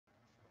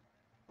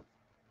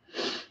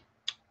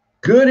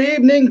Good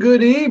evening,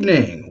 good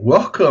evening.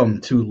 Welcome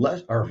to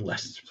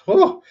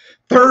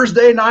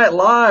Thursday Night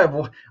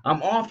Live.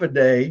 I'm off a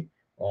day.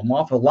 I'm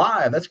off a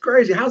live. That's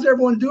crazy. How's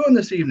everyone doing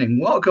this evening?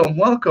 Welcome,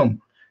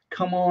 welcome.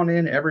 Come on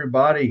in,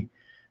 everybody,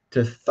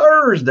 to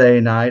Thursday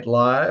Night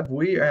Live.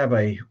 We have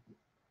a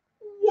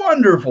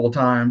wonderful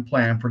time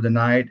planned for the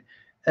night.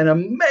 An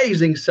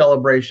amazing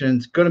celebration.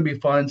 It's going to be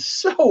fun.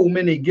 So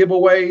many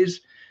giveaways,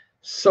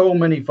 so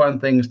many fun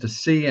things to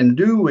see and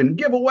do and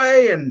give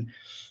away. And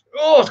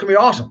oh, it's going to be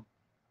awesome.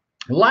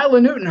 Lila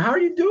Newton, how are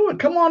you doing?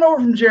 Come on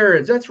over from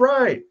Jared's. That's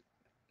right.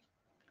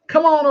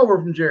 Come on over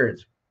from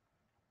Jared's.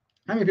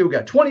 How many people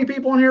got? 20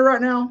 people in here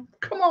right now?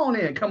 Come on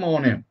in. Come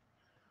on in.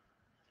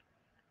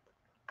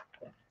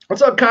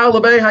 What's up, Kyle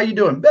LeBay? How you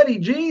doing? Betty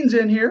Jean's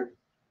in here.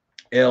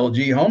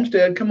 LG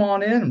Homestead, come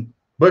on in.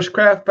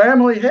 Bushcraft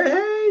family, hey,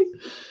 hey.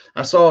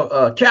 I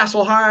saw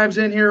Castle Hives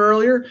in here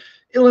earlier.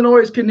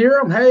 Illinois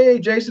Canerum. Hey,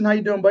 Jason, how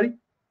you doing, buddy?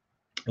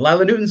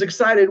 Lila Newton's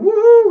excited.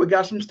 Woo! We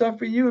got some stuff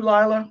for you,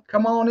 Lila.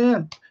 Come on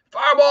in.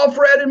 Fireball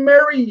Fred and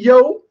Mary,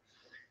 yo.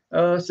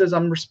 Says,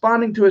 I'm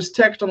responding to his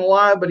text on the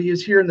live, but he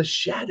is here in the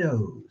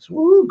shadows.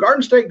 Woo!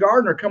 Garden State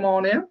Gardener, come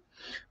on in.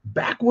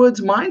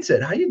 Backwoods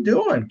Mindset, how you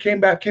doing?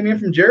 Came in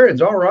from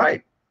Jared's, all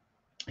right.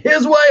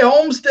 His Way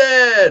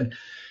Homestead.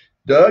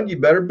 Doug, you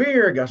better be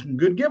here. Got some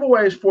good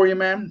giveaways for you,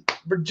 man.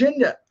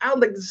 Virginia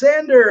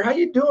Alexander, how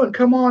you doing?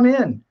 Come on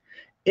in.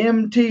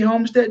 MT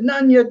Homestead,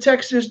 Nunya,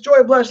 Texas,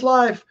 Joy Bless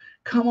Life.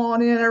 Come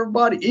on in,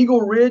 everybody.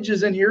 Eagle Ridge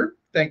is in here.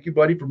 Thank you,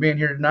 buddy, for being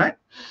here tonight.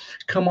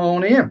 Come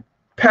on in.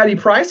 Patty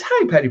Price.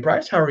 Hi, Patty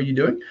Price. How are you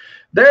doing?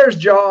 There's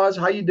Jaws.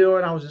 How you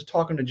doing? I was just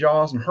talking to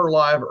Jaws and her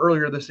live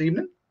earlier this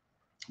evening.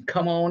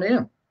 Come on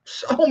in.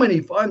 So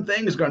many fun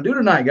things going to do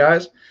tonight,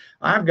 guys.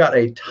 I've got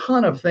a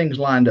ton of things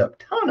lined up.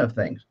 Ton of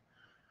things.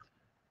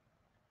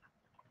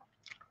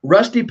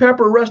 Rusty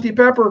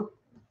Pepper.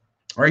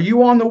 Are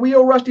you on the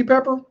wheel, Rusty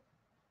Pepper?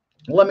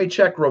 Let me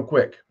check real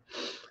quick.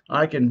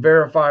 I can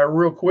verify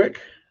real quick.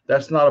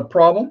 That's not a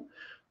problem.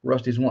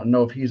 Rusty's wanting to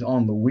know if he's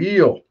on the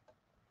wheel.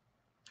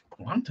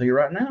 Well, I'll tell you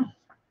right now.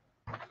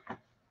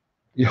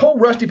 Yo,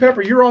 Rusty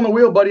Pepper, you're on the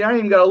wheel, buddy. I ain't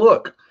even got to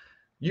look.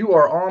 You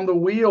are on the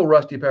wheel,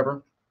 Rusty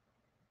Pepper.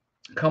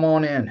 Come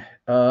on in.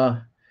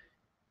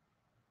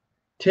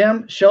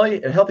 Tim,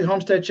 Shelly, a Healthy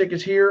Homestead Chick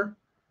is here,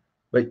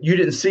 but you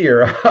didn't see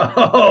her.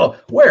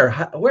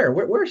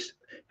 Where's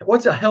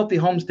what's a Healthy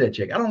Homestead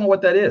Chick? I don't know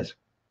what that is.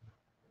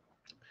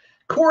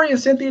 Corey and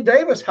Cynthia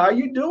Davis, how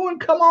you doing?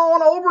 Come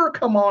on over.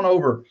 Come on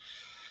over.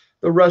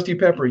 The Rusty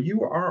Pepper,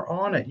 you are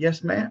on it.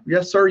 Yes, ma'am.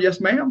 Yes, sir. Yes,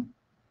 ma'am.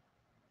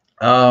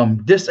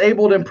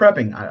 Disabled and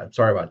prepping.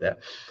 Sorry about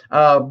that.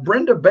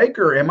 Brenda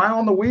Baker, am I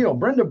on the wheel?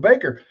 Brenda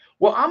Baker.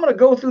 Well, I'm going to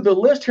go through the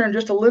list here in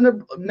just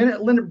a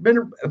minute.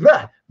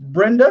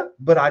 Brenda,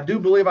 but I do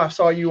believe I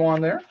saw you on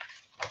there.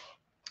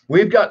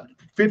 We've got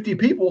 50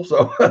 people,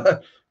 so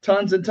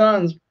tons and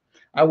tons.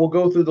 I will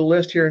go through the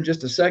list here in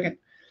just a second,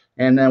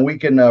 and then we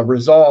can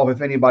resolve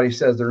if anybody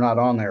says they're not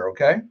on there,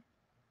 okay?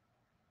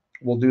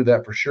 We'll do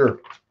that for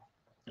sure.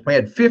 We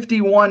had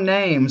 51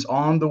 names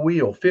on the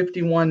wheel,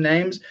 51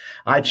 names.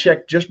 I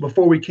checked just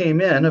before we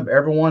came in of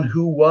everyone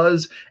who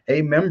was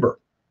a member.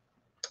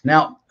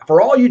 Now,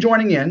 for all you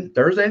joining in,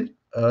 Thursday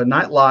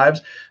Night Lives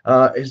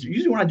is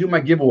usually when I do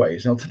my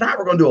giveaways. Now, tonight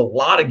we're going to do a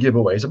lot of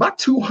giveaways, about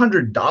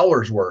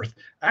 $200 worth,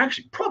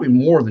 actually probably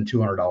more than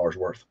 $200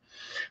 worth.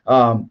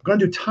 We're going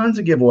to do tons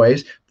of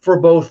giveaways for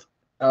both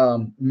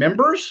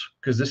members,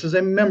 because this is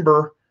a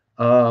member,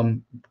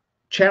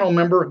 channel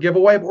member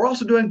giveaway, but we're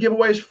also doing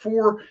giveaways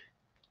for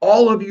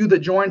all of you that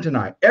joined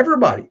tonight.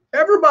 Everybody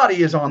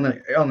is on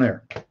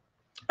there.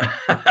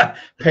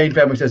 Payne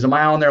Family says, am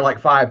I on there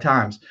like 5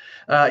 times?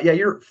 Yeah,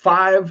 you're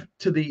 5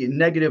 to the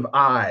negative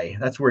I.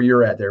 That's where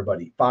you're at there,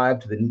 buddy. 5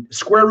 to the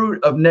square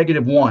root of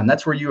 -1.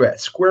 That's where you're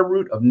at. Square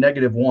root of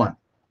 -1.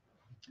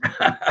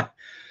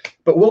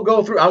 But we'll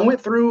go through. I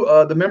went through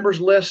the members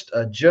list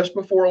just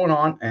before I went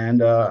on,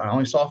 and I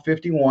only saw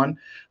 51.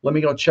 Let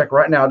me go check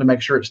right now to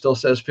make sure it still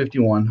says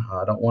 51.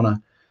 I don't want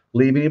to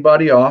leave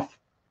anybody off.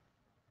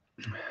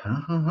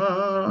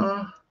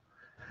 And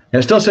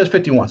it still says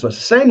 51, so it's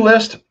the same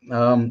list.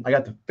 I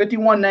got the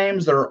 51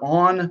 names that are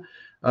on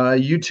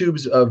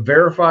YouTube's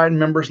verified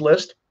members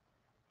list,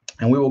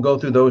 and we will go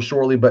through those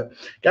shortly. But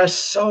guys,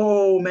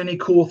 so many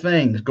cool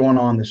things going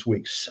on this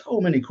week.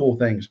 So many cool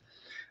things.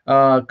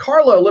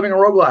 Carla, Living a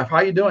Rogue Life, how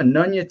you doing?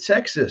 Nunya,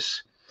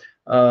 Texas.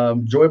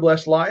 Joy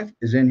Blessed Life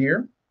is in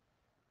here.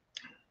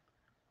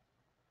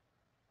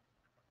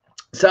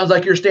 Sounds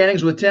like your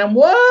standings with Tim.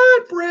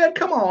 What, Fred?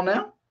 Come on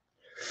now.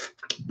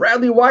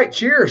 Bradley White,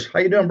 cheers. How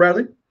you doing,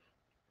 Bradley?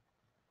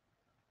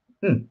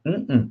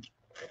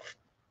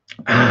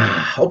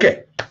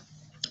 Okay.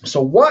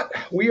 So what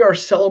we are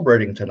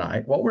celebrating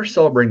tonight,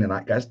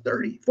 guys,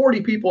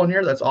 40 people in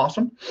here. That's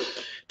awesome.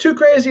 Too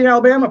Crazy in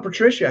Alabama.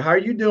 Patricia, how are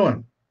you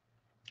doing?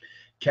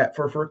 Cat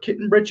Fur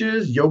Kitten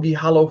Britches, Yogi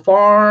Hollow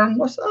Farm.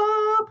 What's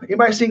up?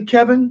 Anybody seen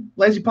Kevin,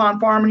 Lazy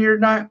Pond Farm in here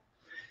tonight?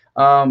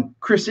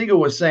 Chris Eagle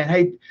was saying,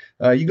 hey,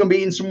 you going to be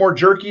eating some more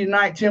jerky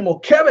tonight, Tim? Well,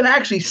 Kevin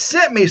actually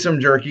sent me some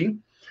jerky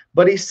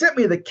but he sent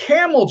me the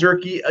camel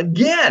jerky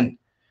again.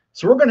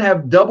 So we're going to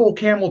have double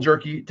camel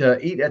jerky to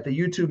eat at the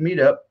YouTube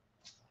meetup.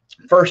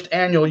 First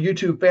annual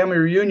YouTube family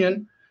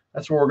reunion.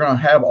 That's where we're going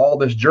to have all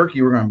this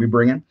jerky we're going to be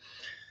bringing.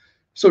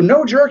 So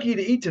no jerky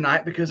to eat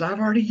tonight because I've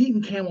already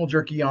eaten camel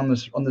jerky on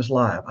this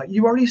live.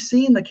 You've already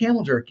seen the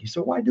camel jerky,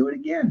 so why do it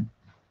again?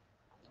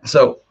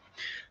 So,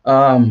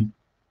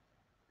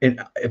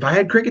 if I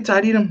had crickets,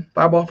 I'd eat them.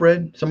 Fireball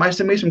Fred. Somebody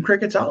send me some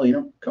crickets, I'll eat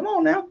them. Come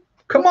on now.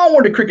 Come on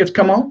where the crickets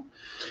come on.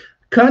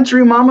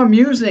 Country Mama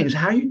Musings,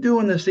 how you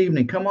doing this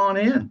evening? Come on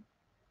in.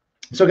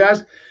 So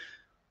guys,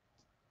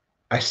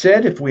 I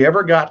said if we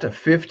ever got to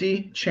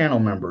 50 channel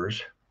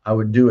members, I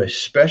would do a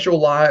special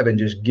live and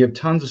just give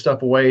tons of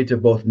stuff away to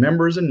both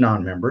members and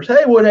non-members.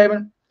 Hey,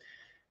 Woodhaven,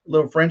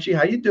 little Frenchie,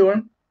 how you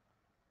doing?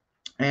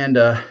 And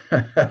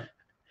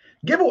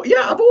giveaway,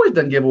 yeah, I've always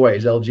done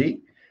giveaways, LG.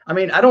 I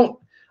mean, I don't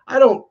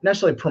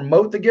necessarily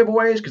promote the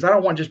giveaways because I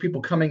don't want just people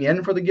coming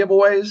in for the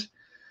giveaways.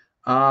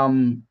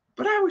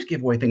 But I always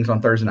give away things on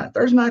Thursday night.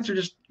 Thursday nights are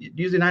just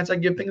usually nights I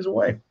give things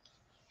away.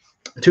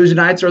 Tuesday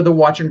nights are the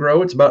Watch and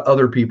Grow. It's about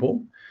other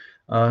people.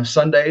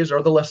 Sundays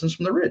are the lessons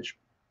from the Ridge.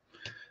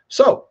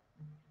 So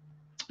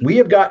we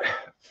have got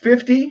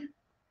 50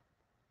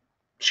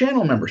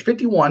 channel members,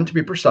 51 to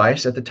be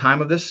precise at the time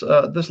of this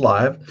this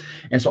live.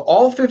 And so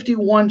all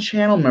 51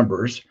 channel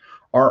members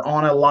are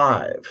on a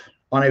live,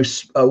 on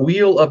a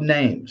wheel of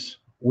names,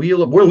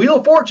 wheel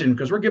of fortune,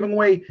 because we're giving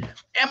away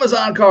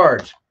Amazon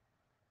cards.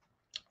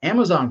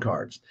 Amazon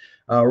cards.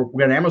 We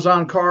got an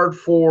Amazon card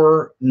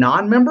for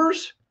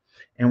non-members,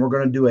 and we're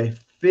going to do a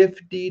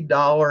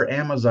 $50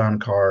 Amazon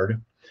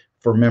card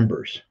for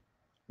members.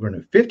 We're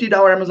going to do a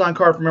 $50 Amazon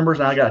card for members,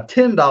 and I got a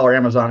 $10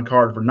 Amazon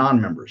card for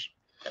non-members.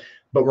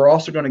 But we're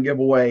also going to give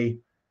away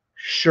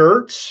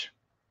shirts.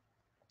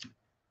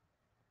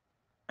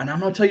 And I'm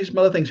going to tell you some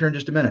other things here in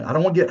just a minute. I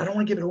don't want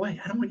to give it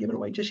away. I don't want to give it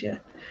away just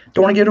yet.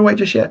 Don't want to give it away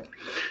just yet.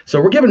 So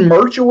we're giving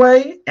merch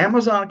away,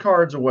 Amazon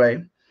cards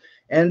away.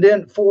 And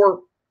then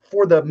for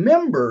the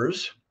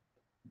members,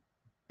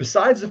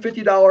 besides the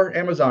 $50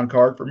 Amazon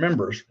card for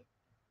members,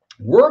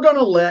 we're going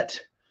to let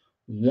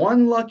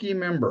one lucky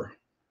member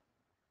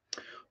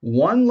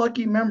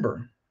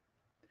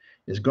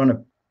is going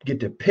to get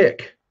to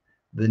pick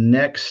the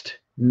next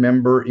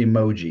member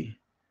emoji.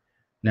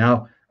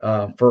 Now,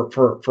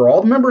 for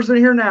all the members that are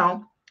here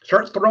now,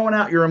 start throwing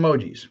out your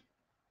emojis.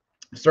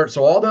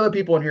 So all the other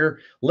people in here,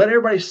 let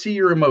everybody see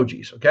your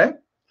emojis, okay?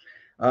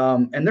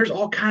 And there's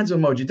all kinds of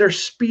emojis. There's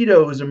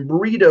Speedos and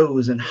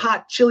burritos and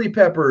hot chili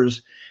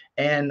peppers,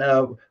 and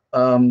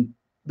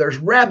there's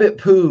rabbit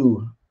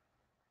poo.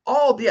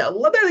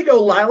 There you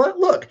go, Lila.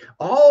 Look,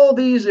 all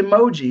these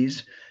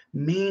emojis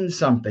mean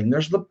something.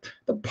 There's the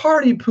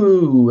party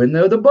poo and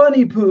the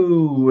bunny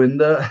poo and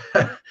the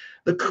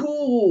the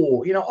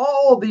cool,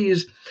 all of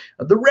these,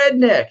 the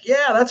redneck.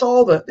 Yeah, that's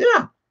all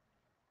yeah.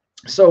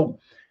 So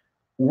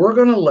we're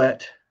going to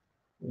let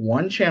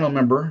one channel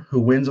member who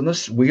wins on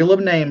this wheel of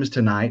names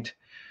tonight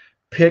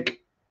pick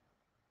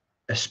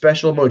a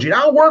special emoji. And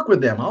I'll work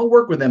with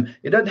them.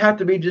 It doesn't have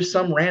to be just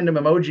some random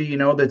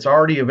emoji, that's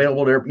already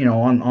available to,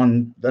 on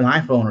an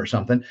iPhone or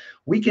something.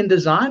 We can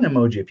design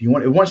emoji if you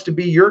want. It wants to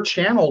be your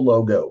channel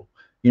logo,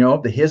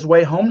 the His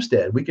Way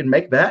Homestead. We can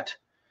make that.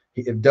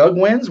 If Doug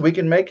wins, we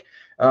can make,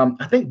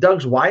 I think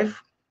Doug's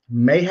wife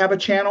may have a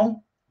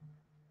channel.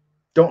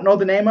 Don't know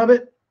the name of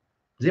it.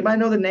 Does anybody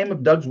know the name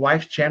of Doug's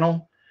wife's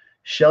channel?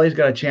 Shelly's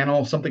got a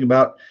channel, something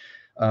about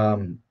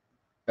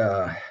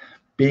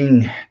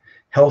being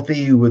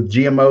healthy with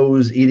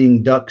GMOs,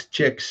 eating ducks,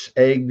 chicks,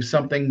 eggs,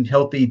 something,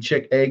 healthy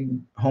chick egg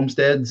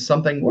homesteads,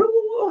 something.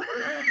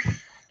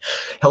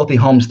 Healthy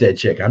homestead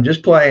chick. I'm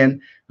just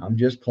playing.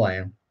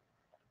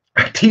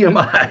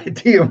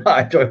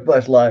 TMI, Joy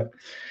Flash Live.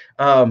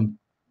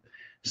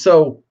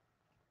 So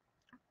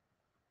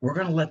we're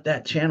going to let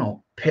that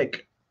channel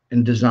pick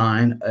and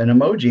design an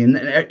emoji,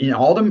 and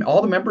all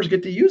the members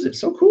get to use it.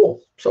 So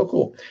cool.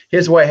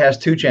 His Way has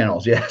 2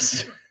 channels.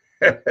 Yes.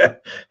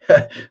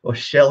 Well,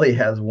 Shelly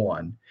has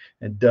 1,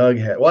 and Doug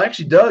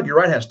actually, Doug, you're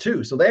right, has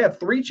 2. So they have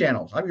 3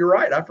 channels. You're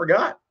right. I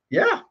forgot.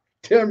 Yeah.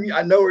 Tim,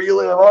 I know where you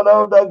live. Oh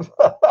no, Doug.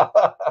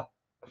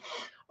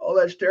 Oh,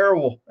 that's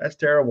terrible.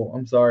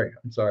 I'm sorry.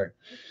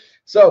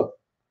 So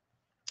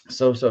that's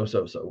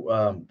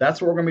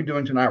what we're going to be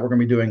doing tonight. We're going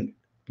to be doing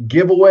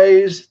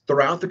giveaways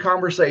throughout the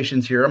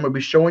conversations here. I'm going to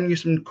be showing you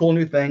some cool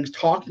new things,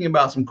 talking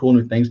about some cool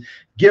new things.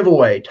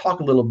 Giveaway, talk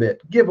a little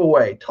bit.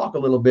 Giveaway, talk a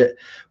little bit.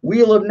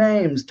 Wheel of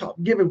names,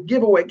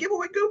 giveaway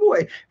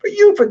for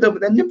you, for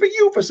them, and for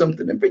you for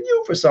something, and for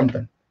you for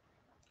something.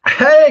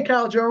 Hey,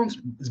 Kyle Jones,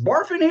 is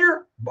Barf in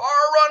here? Bar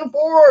Run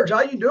Forge,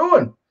 how you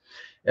doing?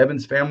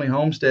 Evans Family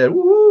Homestead,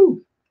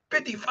 woohoo!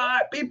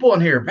 55 people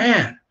in here,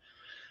 man.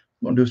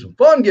 I'm gonna do some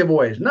fun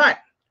giveaways tonight.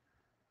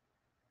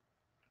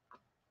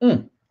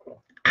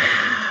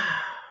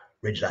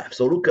 RidgeLife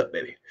Solo Cup,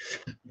 baby.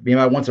 If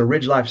anybody wants a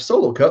RidgeLife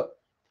Solo Cup,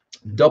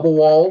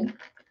 double-walled,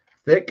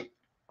 thick,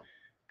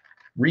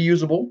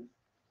 reusable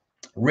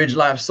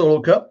RidgeLife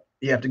Solo Cup,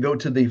 you have to go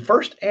to the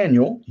first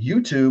annual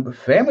YouTube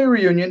family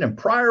reunion in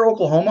Pryor,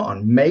 Oklahoma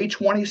on May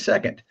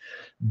 22nd.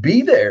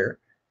 Be there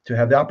to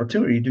have the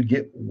opportunity to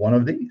get one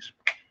of these.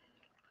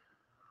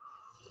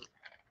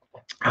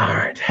 All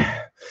right.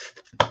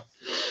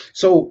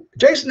 So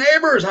Jason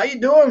Neighbors, how you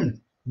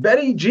doing?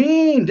 Betty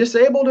Jean,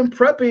 disabled and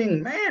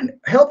prepping. Man,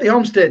 healthy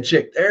homestead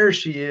chick. There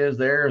she is.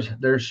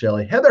 There's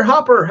Shelly. Heather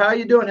Hopper, how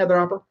you doing, Heather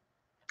Hopper?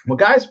 Well,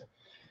 guys,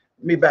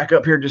 let me back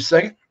up here just a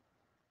second.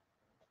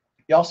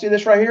 Y'all see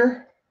this right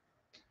here?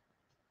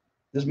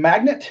 This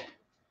magnet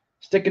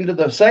sticking to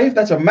the safe,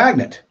 that's a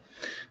magnet.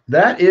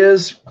 That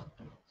is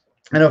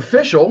an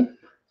official,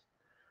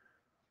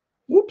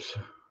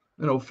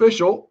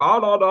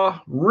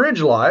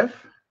 RidgeLife.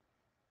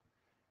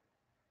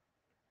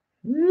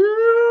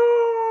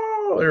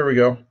 There we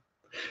go.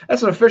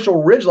 That's an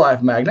official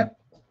RidgeLife magnet.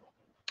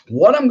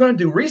 What I'm going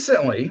to do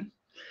recently,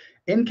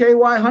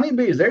 NKY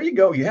Honeybees, there you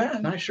go. Yeah,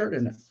 nice shirt,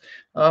 isn't it?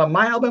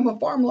 My Alabama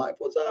Farm Life,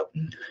 what's up?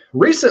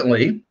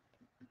 Recently,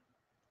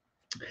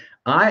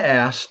 I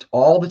asked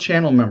all the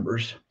channel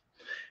members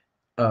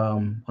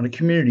on a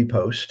community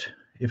post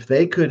if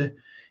they could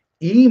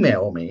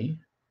email me.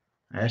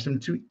 I asked them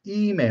to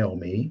email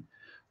me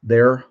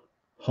their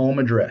home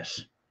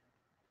address.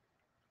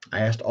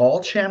 I asked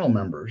all channel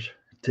members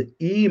to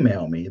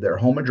email me their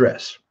home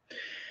address.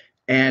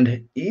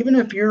 And even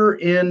if you're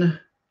in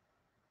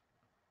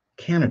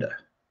Canada,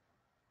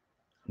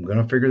 I'm going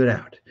to figure that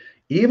out.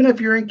 Even if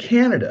you're in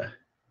Canada,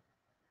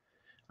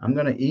 I'm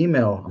going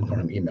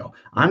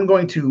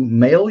to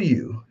mail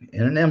you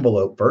in an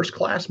envelope, first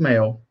class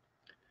mail,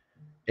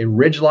 a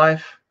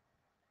RidgeLife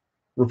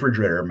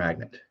refrigerator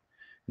magnet.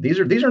 These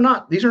are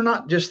not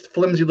just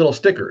flimsy little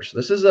stickers.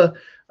 This is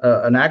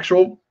an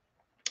actual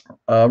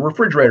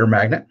refrigerator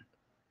magnet. It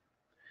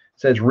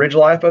says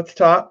RidgeLife at the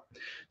top.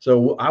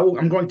 So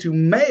I'm going to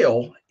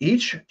mail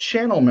each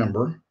channel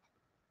member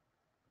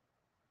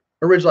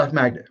a RidgeLife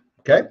magnet.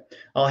 Okay.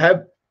 I'll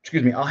have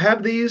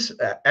these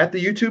at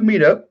the YouTube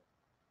meetup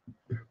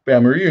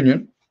family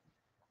reunion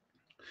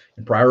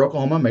in Pryor,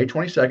 Oklahoma, May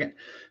 22nd.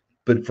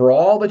 But for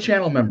all the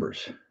channel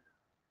members,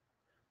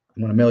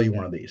 I'm going to mail you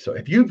one of these. So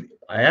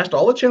I asked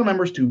all the channel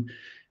members to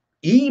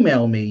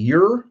email me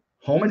your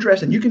home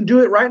address, and you can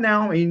do it right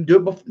now. I mean, you can do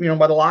it before,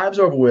 by the live's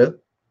over with.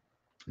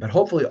 But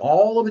hopefully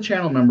all of the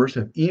channel members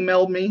have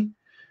emailed me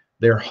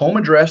their home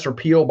address or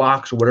PO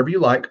box or whatever you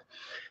like.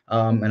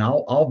 And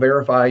I'll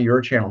verify you're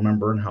a channel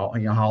member and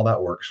how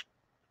that works.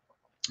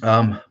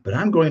 But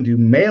I'm going to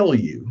mail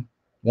you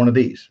one of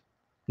these,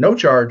 no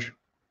charge,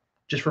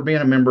 just for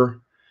being a member,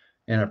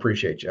 and I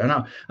appreciate you.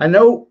 I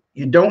know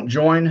you don't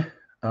join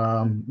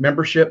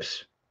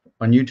memberships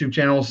on YouTube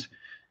channels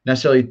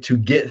necessarily to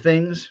get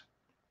things,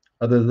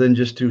 other than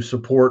just to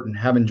support and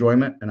have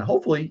enjoyment. And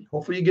hopefully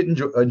you get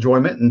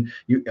enjoyment. And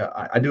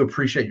I do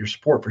appreciate your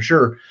support for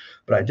sure.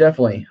 But I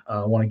definitely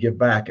want to give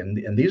back.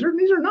 And these are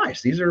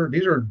nice. These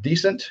are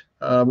decent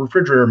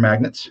refrigerator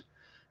magnets.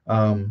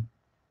 In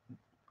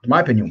my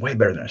opinion, way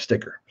better than a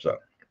sticker. So.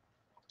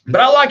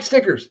 But I like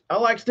stickers.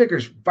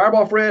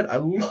 Fireball Fred, I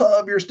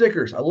love your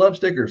stickers. I love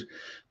stickers.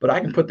 But I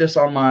can put this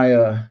on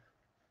my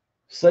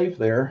safe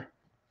there,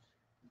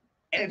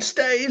 and it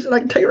stays, and I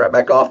can take it right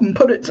back off and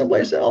put it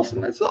someplace else,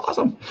 and that's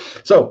awesome.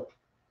 So,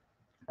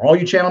 all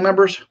you channel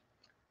members,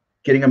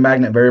 getting a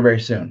magnet very,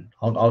 very soon.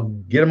 I'll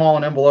get them all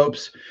in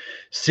envelopes.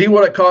 See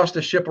what it costs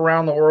to ship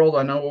around the world.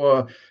 I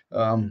know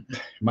it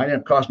might end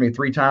up costing me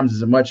 3 times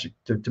as much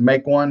to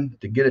make one,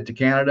 to get it to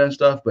Canada and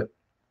stuff, but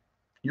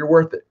you're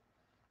worth it.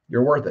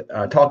 You're worth it.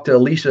 I talked to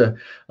Alicia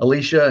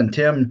and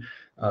Tim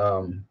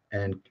and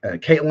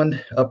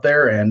Caitlin up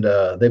there, and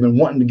they've been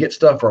wanting to get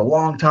stuff for a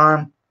long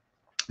time.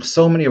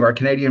 So many of our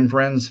Canadian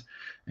friends,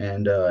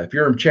 and if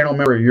you're a channel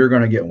member, you're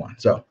going to get one.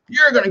 So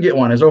you're going to get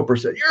one, as Oprah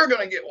said. You're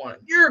going to get one.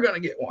 You're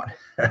going to get one.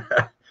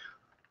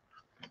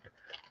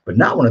 But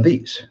not one of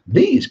these.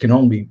 These can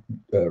only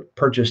be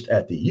purchased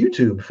at the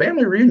YouTube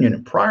family reunion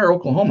in Pryor,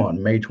 Oklahoma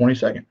on May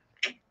 22nd.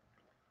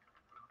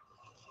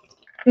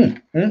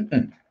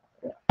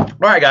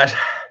 All right, guys,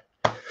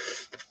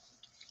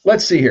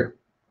 let's see here.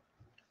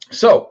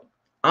 So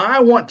I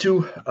want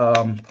to,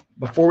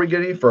 before we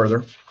get any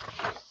further,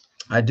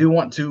 I do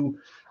want to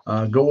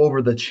go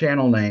over the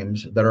channel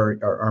names that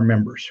are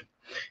members,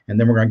 and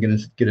then we're going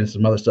to get into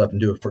some other stuff and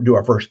do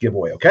our first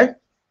giveaway. Okay.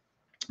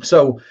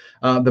 So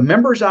the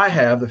members I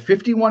have, the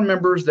 51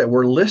 members that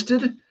were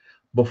listed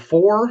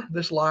before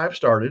this live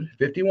started,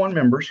 51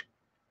 members,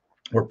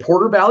 were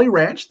Porter Valley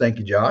Ranch. Thank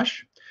you,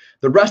 Josh.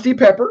 The Rusty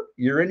Pepper,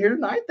 you're in here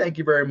tonight. Thank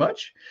you very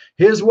much.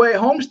 His Way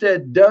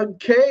Homestead, Doug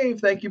Cave,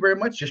 thank you very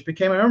much. Just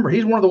became a member.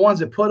 He's one of the ones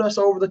that put us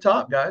over the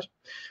top, guys.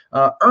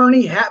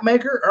 Ernie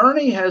Hatmaker.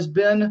 Ernie has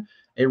been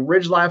a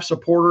RidgeLife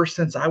supporter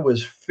since I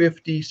was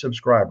 50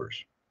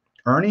 subscribers.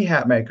 Ernie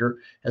Hatmaker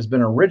has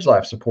been a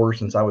RidgeLife supporter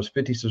since I was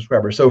 50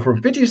 subscribers. So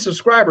from 50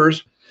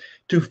 subscribers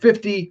to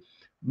 50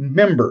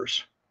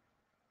 members.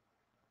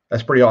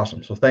 That's pretty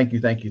awesome. So thank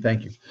you.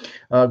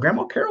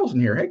 Grandma Carol's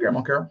in here. Hey,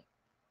 Grandma Carol.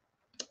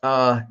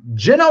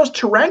 Geno's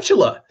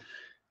Tarantula.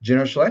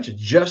 Jennifer Solange,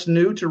 just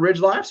new to Ridge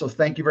Life, so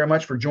thank you very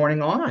much for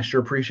joining on. I sure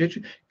appreciate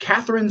you.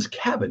 Catherine's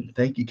Cabin.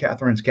 Thank you,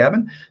 Catherine's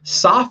Cabin.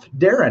 Soft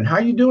Darren. How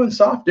you doing,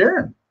 Soft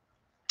Darren?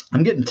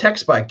 I'm getting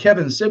text by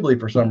Kevin Sibley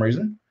for some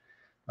reason.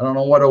 I don't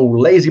know what old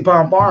Lazy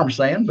Palm Farm's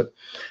saying, but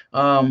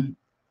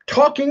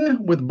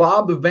Talking with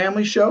Bob, the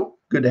family show.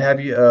 Good to have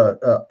you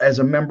as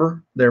a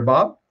member there,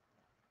 Bob.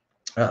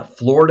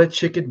 Florida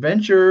Chick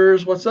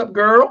Adventures. What's up,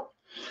 girl?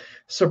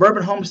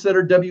 Suburban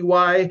Homesteader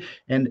WY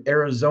and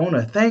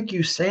Arizona. Thank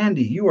you,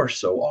 Sandy. You are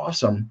so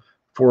awesome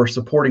for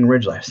supporting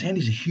Ridge Life.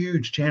 Sandy's a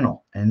huge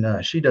channel,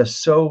 and she does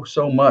so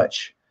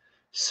much.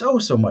 So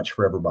much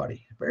for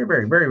everybody.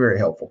 Very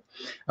helpful.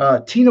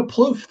 Tina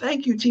Plouffe.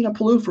 Thank you, Tina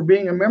Plouffe, for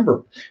being a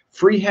member.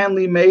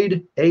 Freehandly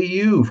Made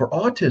AU for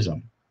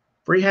autism.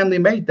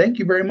 Freehandly Made. Thank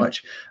you very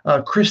much.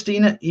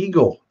 Christina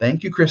Eagle.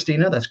 Thank you,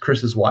 Christina. That's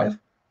Chris's wife.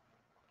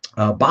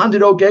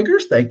 Bonded Oak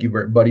Acres, thank you,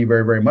 buddy,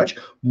 very much.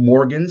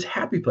 Morgan's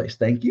Happy Place,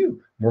 thank you.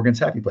 Morgan's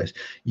Happy Place.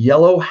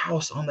 Yellow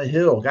House on the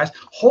Hill, guys.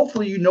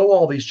 Hopefully you know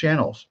all these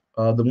channels,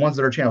 the ones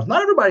that are channels.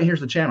 Not everybody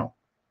here's the channel,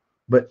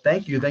 but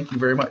thank you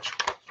very much.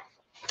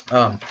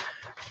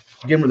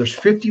 Again, there's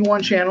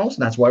 51 channels,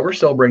 and that's why we're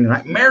celebrating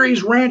tonight.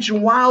 Mary's Ranch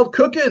and Wild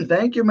Cooking,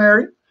 thank you,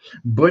 Mary.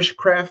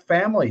 Bushcraft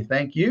Family,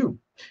 thank you.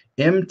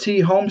 MT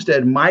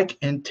Homestead, Mike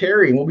and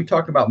Terry, and we'll be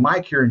talking about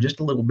Mike here in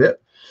just a little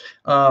bit.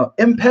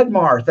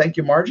 Pedmar, thank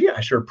you, Margie. I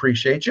sure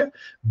appreciate you.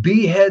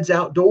 Beeheads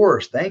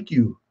Outdoors, thank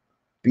you.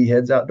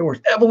 Beeheads Outdoors.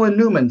 Evelyn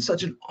Newman,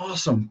 such an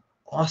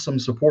awesome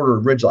supporter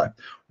of Ridge Life.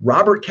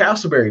 Robert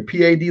Castleberry,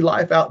 PAD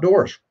Life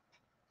Outdoors.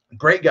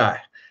 Great guy.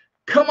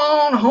 Come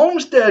on,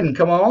 homesteading,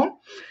 come on.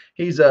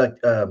 He's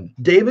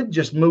David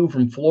just moved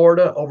from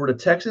Florida over to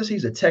Texas.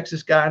 He's a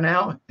Texas guy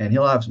now, and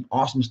he'll have some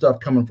awesome stuff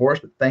coming for us,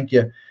 but thank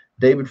you,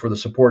 David, for the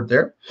support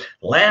there.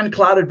 Land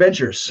Cloud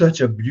Adventures,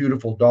 such a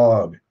beautiful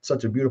dog.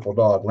 Such a beautiful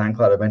dog, Land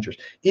Cloud Adventures.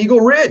 Eagle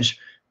Ridge,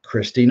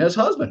 Christina's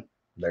husband.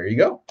 There you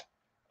go.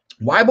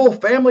 Weibel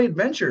Family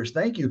Adventures,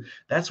 thank you.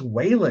 That's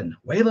Waylon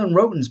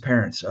Roten's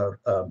parents.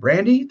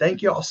 Brandy,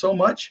 thank you all so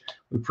much.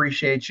 We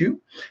appreciate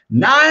you.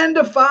 9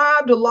 to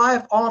 5 to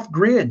Life Off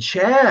Grid,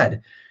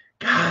 Chad.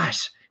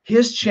 Gosh,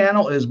 his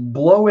channel is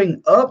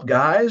blowing up,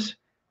 guys.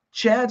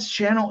 Chad's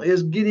channel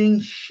is getting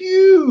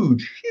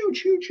huge.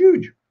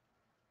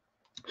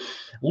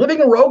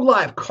 Living a Rogue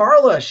Life,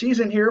 Carla, she's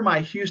in here,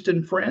 my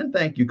Houston friend.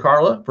 Thank you,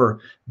 Carla, for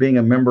being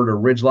a member to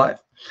Ridge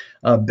Life.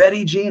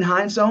 Betty Jean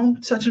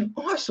Heinzone, such an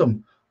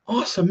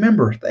awesome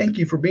member. Thank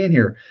you for being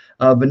here.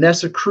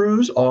 Vanessa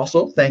Cruz,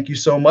 also, thank you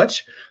so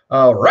much.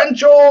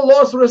 Rancho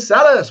Los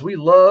Rosales, we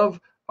love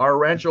our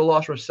Rancho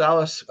Los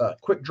Rosales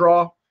quick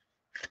draw.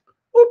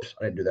 Oops,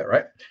 I didn't do that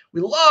right.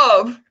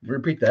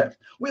 Repeat that.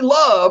 We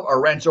love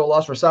our Rancho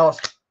Los Rosales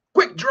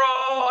quick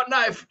draw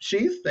knife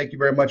sheath. Thank you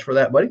very much for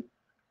that, buddy.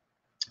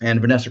 And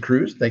Vanessa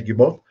Cruz, thank you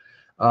both.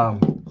 The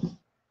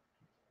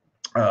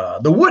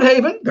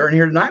Woodhaven, they're in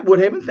here tonight.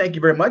 Woodhaven, thank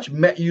you very much.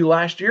 Met you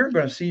last year.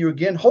 Going to see you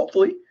again,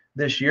 hopefully,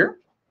 this year.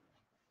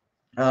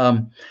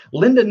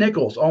 Linda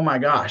Nichols, oh my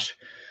gosh.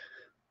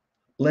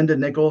 Linda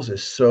Nichols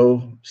is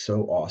so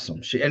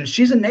awesome.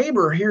 She's a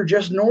neighbor here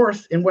just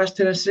north in West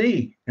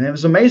Tennessee. And it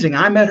was amazing.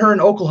 I met her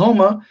in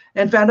Oklahoma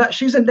and found out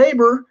she's a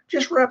neighbor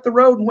just right up the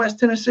road in West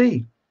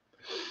Tennessee.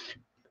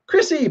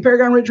 Chrissy,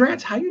 Paragon Ridge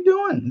Ranch, how you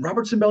doing?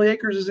 Robertson Belly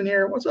Acres is in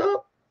here. What's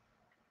up?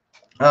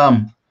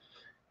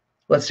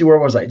 Let's see, where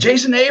was I?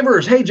 Jason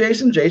Avers. Hey,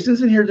 Jason.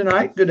 Jason's in here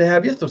tonight. Good to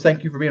have you. So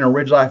thank you for being a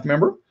Ridge Life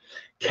member.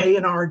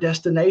 K&R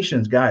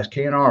Destinations, guys.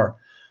 K&R,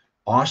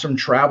 awesome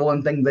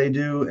traveling thing they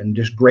do, and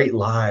just great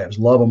lives.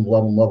 Love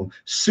them.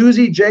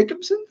 Susie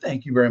Jacobson,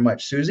 thank you very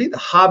much, Susie. The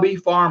Hobby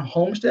Farm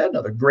Homestead,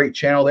 another great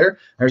channel there.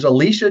 There's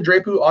Alicia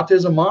Drapu,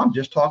 Autism Mom.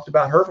 Just talked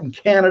about her from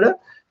Canada.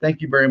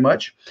 Thank you very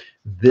much.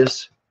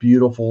 This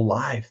Beautiful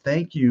Life.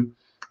 Thank you,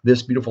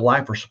 This Beautiful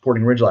Life, for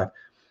supporting Ridge Life.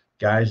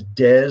 Guys,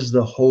 Des,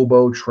 the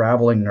hobo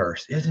traveling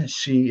nurse.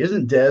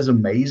 Isn't Des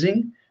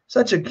amazing?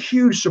 Such a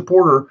huge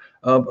supporter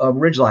of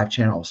Ridge Life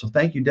channel. So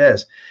thank you, Des.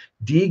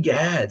 D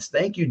Gads.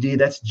 Thank you, D.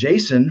 That's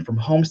Jason from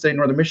Homestead,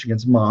 Northern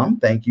Michigan's mom.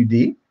 Thank you,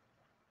 D.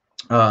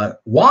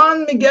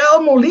 Juan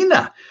Miguel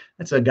Molina.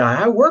 That's a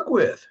guy I work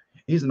with.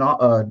 He's a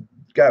guy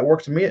that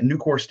works with me at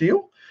Nucor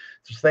Steel.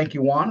 So thank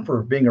you, Juan,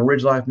 for being a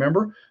Ridge Life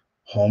member.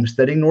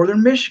 Homesteading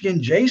Northern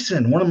Michigan,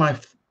 Jason, one of my,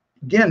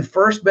 again,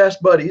 first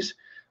best buddies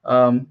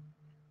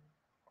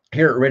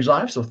here at Ridge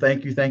Life. So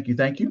thank you.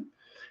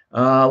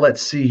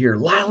 Let's see here.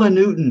 Lila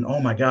Newton. Oh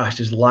my gosh,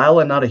 is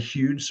Lila not a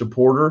huge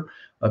supporter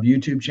of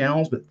YouTube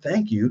channels? But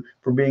thank you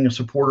for being a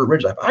supporter of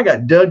Ridge Life. I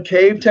got Doug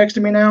Cave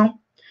texting me now,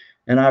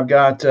 and I've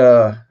got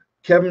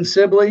Kevin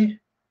Sibley.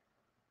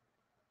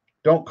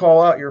 Don't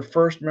call out your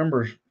first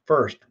members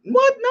first.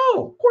 What?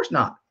 No, of course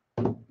not.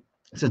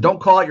 It says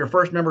don't call out your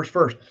first members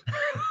first.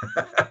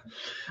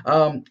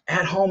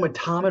 At Home with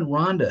Tom and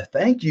Rhonda.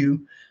 Thank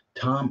you,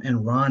 Tom and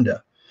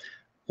Rhonda.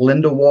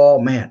 Linda Wall,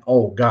 man,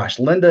 oh gosh,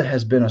 Linda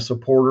has been a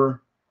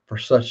supporter for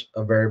such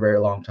a very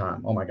long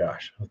time. Oh my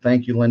gosh. Well,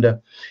 thank you,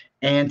 Linda.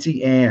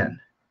 Auntie Ann.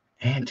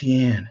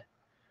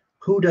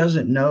 Who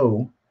doesn't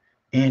know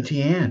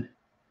Auntie Ann?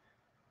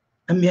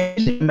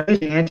 Amazing,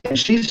 amazing, Auntie. And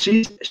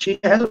she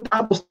has a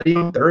Bible study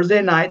on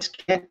Thursday nights.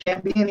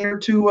 Can't be in here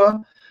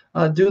to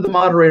do the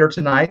moderator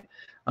tonight.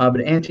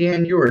 But Auntie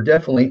Ann, you are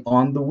definitely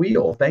on the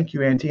wheel. Thank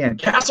you, Auntie Ann.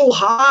 Castle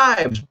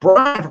Hives,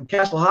 Brian from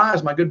Castle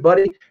Hives, my good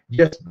buddy,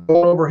 just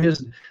going over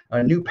his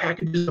new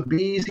packages of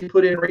bees he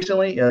put in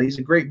recently. He's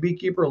a great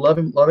beekeeper. Love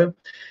him, love him.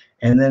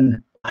 And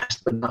then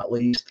last but not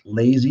least,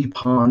 Lazy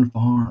Pond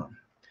Farm.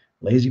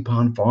 Lazy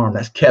Pond Farm.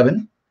 That's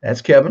Kevin.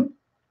 That's Kevin.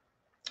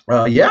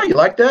 Yeah, you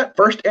like that?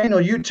 First annual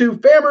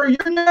YouTube family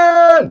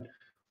reunion.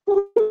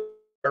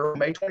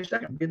 May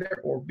 22nd. Be there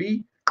or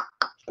be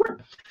square.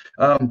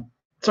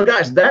 So,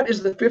 guys, that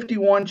is the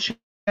 51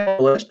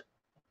 channel list.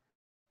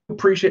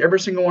 Appreciate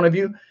every single one of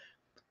you.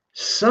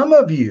 Some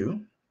of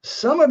you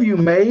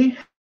may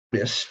have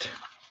noticed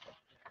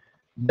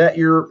that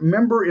your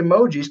member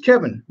emojis,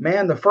 Kevin,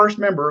 man, the first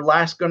member,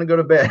 last going to go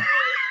to bed.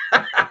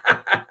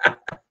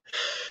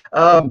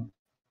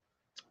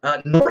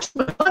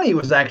 Norseman Honey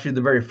was actually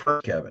the very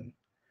first, Kevin.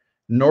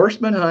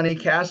 Norseman Honey,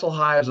 Castle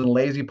Hives, and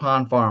Lazy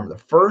Pond Farm, the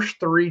first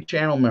 3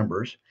 channel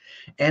members.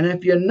 And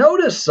if you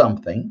notice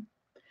something,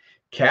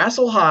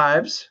 Castle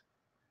Hives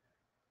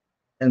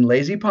and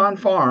Lazy Pond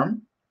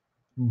Farm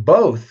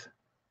both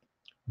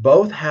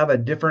have a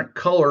different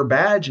color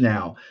badge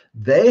now.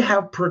 They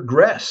have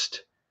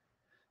progressed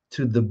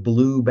to the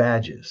blue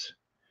badges.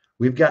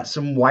 We've got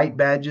some white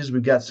badges.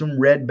 We've got some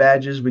red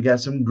badges. We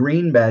got some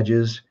green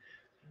badges.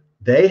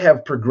 They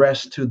have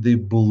progressed to the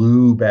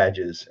blue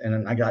badges.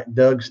 And I got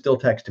Doug still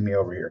texting me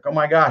over here. Oh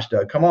my gosh,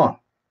 Doug, come on.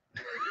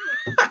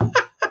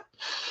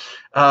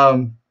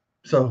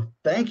 So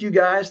thank you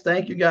guys.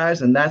 Thank you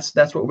guys. And that's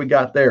what we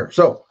got there.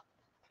 So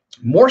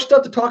more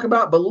stuff to talk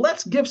about, but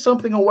let's give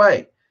something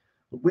away.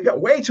 We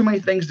got way too many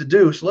things to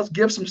do. So let's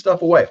give some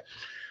stuff away.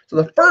 So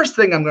the first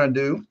thing I'm going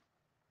to do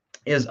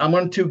is I'm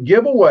going to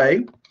give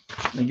away,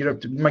 let me get up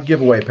to my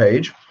giveaway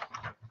page.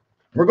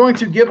 We're going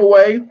to give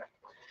away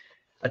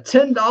a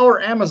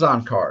 $10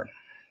 Amazon card.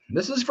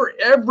 This is for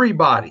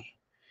everybody.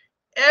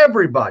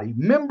 Everybody,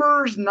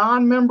 members,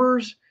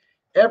 non-members,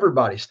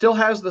 everybody. Still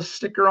has the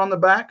sticker on the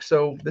back,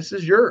 so this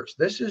is yours.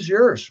 This is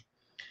yours.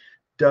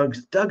 Doug,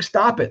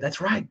 stop it. That's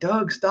right,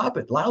 Doug, stop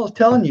it. Lila's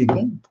telling you,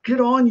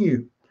 get on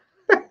you.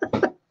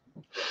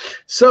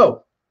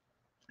 So,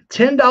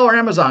 $10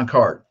 Amazon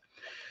card.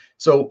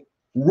 So,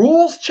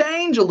 rules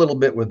change a little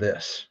bit with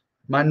this.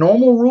 My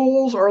normal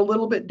rules are a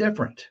little bit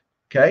different.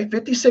 Okay,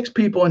 56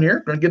 people in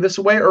here. Going to give this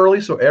away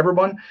early so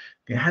everyone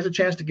has a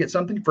chance to get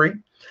something free.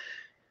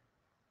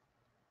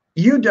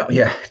 You don't,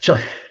 yeah,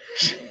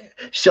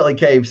 Shelly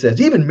Cave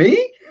says, even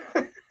me?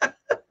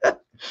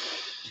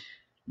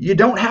 You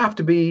don't have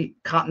to be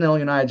continental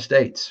United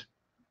States.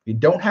 You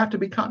don't have to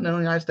be continental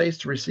United States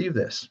to receive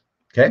this.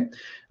 Okay,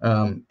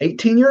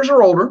 18 years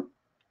or older.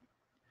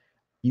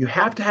 You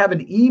have to have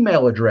an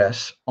email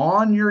address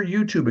on your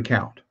YouTube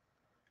account,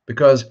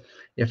 because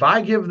if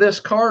I give this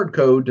card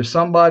code to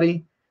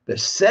somebody that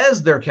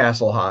says they're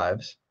Castle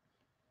Hives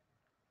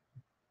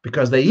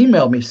because they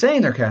emailed me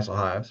saying they're Castle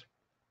Hives,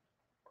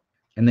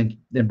 and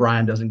then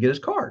Brian doesn't get his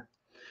card.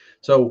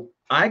 So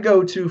I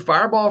go to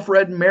Fireball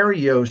Fred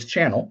Mario's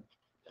channel,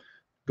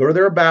 go to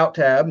their About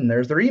tab, and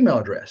there's their email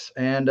address.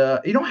 And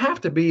you don't have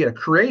to be a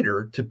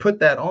creator to put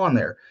that on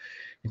there.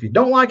 If you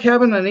don't like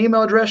having an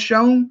email address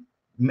shown,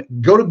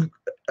 go to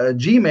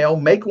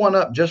Gmail, make one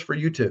up just for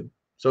YouTube.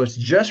 So it's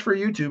just for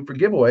YouTube for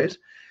giveaways.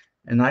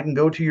 And I can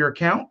go to your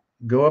account,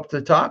 go up to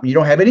the top. You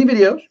don't have any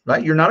videos,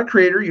 right? You're not a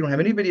creator. You don't have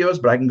any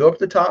videos, but I can go up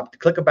to the top,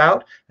 click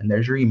About, and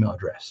there's your email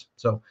address.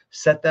 So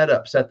set that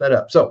up, set that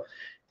up. So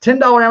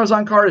 $10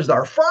 Amazon card is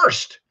our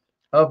first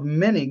of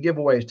many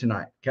giveaways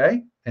tonight,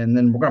 okay? And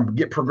then we're going to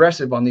get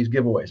progressive on these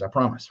giveaways. I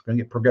promise. We're going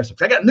to get progressive.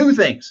 I got new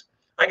things.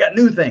 I got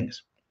new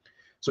things.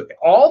 So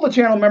all the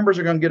channel members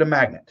are going to get a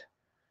magnet.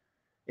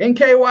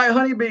 NKY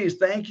Honeybees,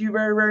 thank you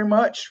very, very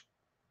much.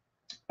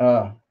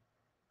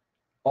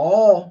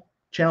 All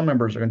channel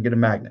members are going to get a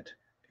magnet.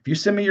 If you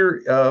send me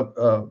your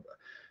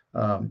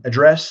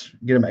address,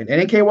 get a magnet.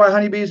 And NKY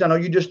Honeybees, I know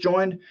you just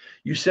joined.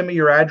 You send me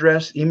your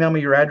address, email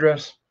me your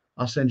address.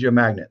 I'll send you a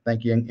magnet.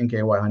 Thank you,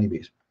 NKY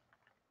Honeybees.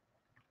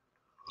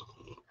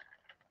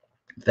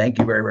 Thank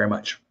you very, very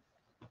much.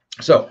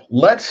 So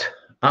let's,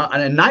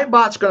 and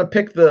Nightbot's going to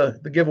pick the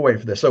giveaway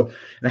for this. So,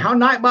 and how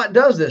Nightbot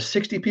does this,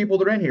 60 people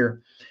that are in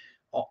here,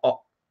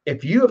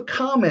 if you have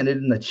commented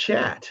in the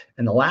chat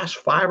in the last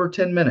 5 or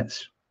 10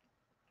 minutes,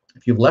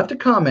 if you've left a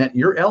comment,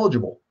 you're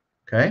eligible,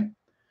 okay?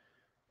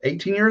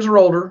 18 years or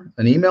older,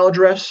 an email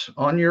address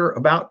on your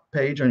About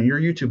page on your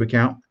YouTube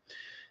account,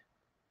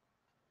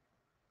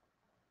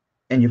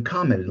 and you've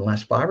commented in the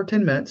last 5 or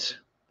 10 minutes,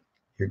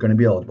 you're going to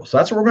be eligible. So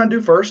that's what we're going to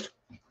do first.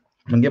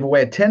 I'm going to give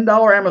away a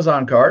 $10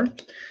 Amazon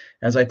card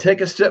as I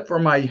take a sip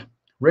from my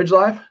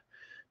RidgeLife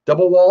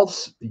double-walled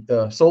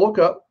solo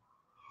cup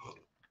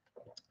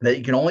that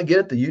you can only get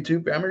at the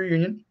YouTube Family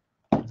Reunion.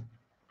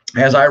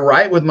 As I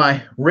write with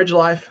my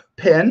RidgeLife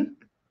pen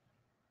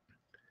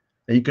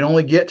that you can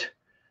only get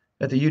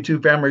at the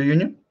YouTube Family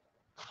Reunion.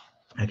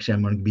 Actually,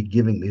 I'm going to be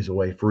giving these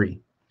away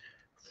free.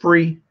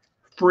 Free,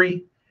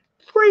 free,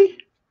 free,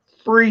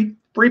 free,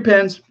 Free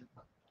pins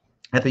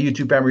at the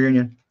YouTube family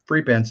reunion.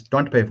 Free pins.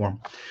 Don't have to pay for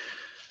them.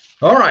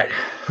 All right.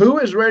 Who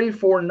is ready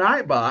for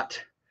Nightbot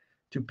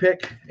to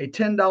pick a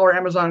 $10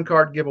 Amazon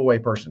card giveaway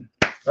person?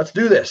 Let's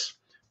do this.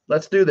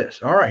 Let's do this.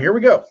 All right. Here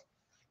we go.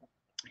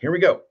 Here we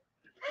go.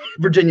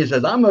 Virginia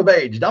says, I'm of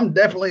age. I'm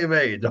definitely of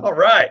age. All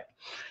right.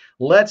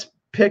 Let's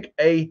pick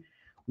a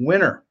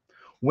winner.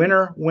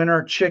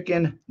 Winner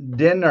chicken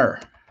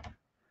dinner.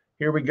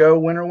 Here we go.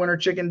 Winner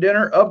chicken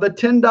dinner of the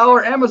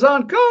 $10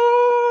 Amazon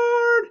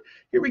card.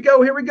 Here we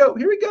go. Here we go.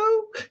 Here we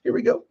go. Here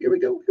we go. Here we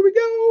go. Here we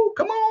go.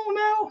 Come on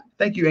now.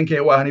 Thank you,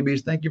 NKY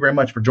Honeybees. Thank you very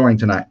much for joining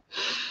tonight.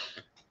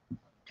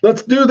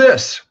 Let's do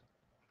this.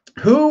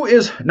 Who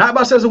is,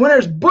 Nightbot says the winner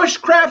is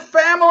Bushcraft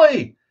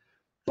Family.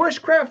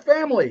 Bushcraft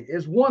Family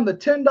is won the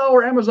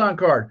 $10 Amazon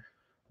card.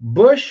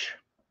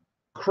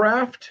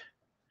 Bushcraft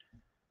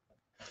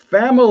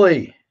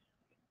Family.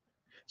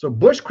 So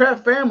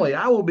Bushcraft Family,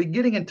 I will be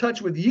getting in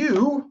touch with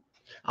you.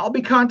 I'll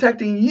be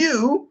contacting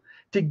you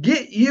to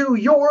get you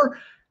your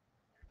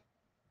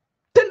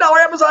 $10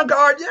 Amazon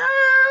card.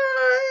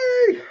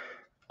 Yay!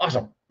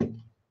 Awesome.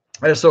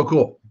 That is so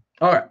cool.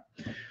 All right.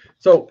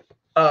 So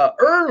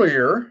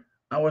earlier,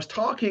 I was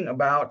talking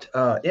about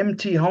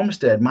MT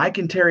Homestead, Mike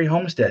and Terry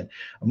Homestead.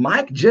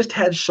 Mike just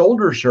had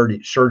shoulder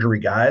surgery,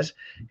 guys.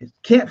 He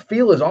can't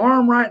feel his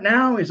arm right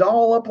now. He's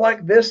all up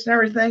like this and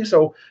everything.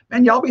 So,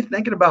 man, y'all be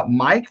thinking about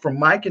Mike from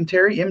Mike and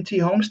Terry, MT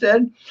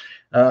Homestead.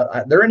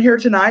 They're in here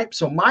tonight.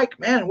 So, Mike,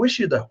 man, wish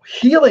you the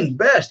healing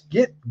best.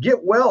 Get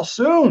well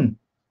soon.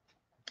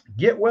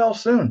 Get well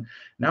soon.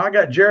 Now I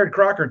got Jared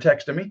Crocker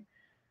texting me.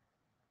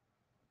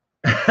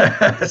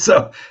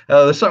 So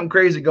there's something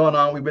crazy going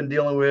on we've been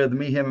dealing with,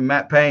 me, him, and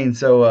Matt Payne.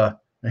 So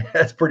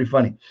that's pretty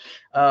funny.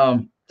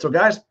 So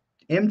guys,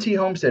 MT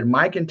Homestead,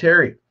 Mike and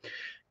Terry,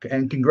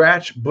 and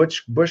congrats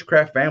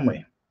Bushcraft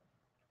Family.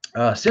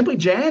 Simply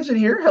Jan's in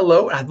here.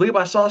 Hello. I believe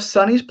I saw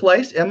Sunny's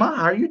Place. Emma,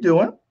 how are you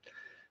doing?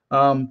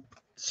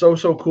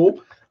 So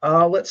cool.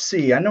 Let's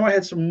see. I know I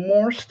had some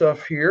more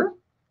stuff here.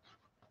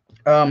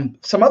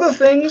 Some other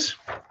things,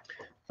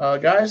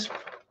 guys,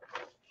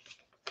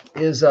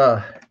 is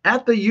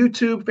at the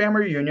YouTube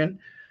family reunion,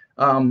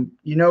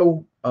 you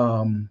know,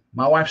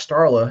 my wife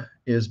Starla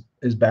is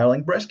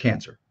battling breast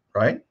cancer,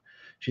 right?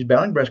 She's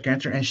battling breast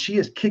cancer, and she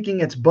is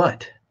kicking its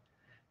butt.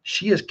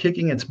 She is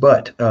kicking its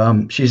butt.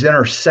 She's in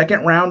her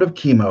second round of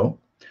chemo,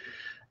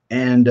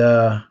 and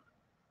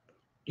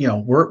you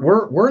know,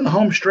 we're in the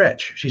home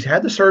stretch. She's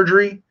had the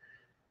surgery,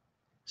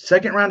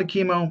 second round of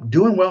chemo,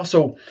 doing well.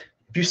 So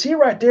if you see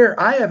right there,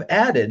 I have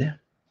added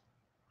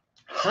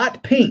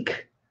hot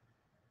pink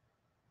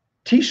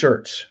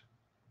T-shirts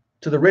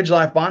to the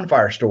RidgeLife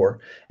Bonfire store,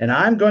 and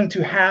I'm going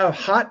to have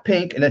hot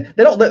pink, and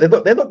they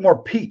look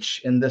more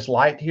peach in this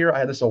light here. I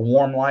have this a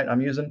warm light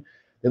I'm using.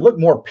 They look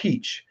more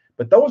peach,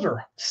 but those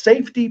are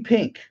safety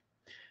pink.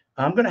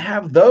 I'm going to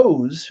have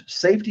those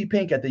safety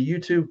pink at the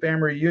YouTube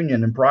family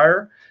reunion in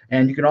Pryor,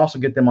 and you can also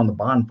get them on the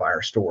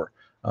Bonfire store.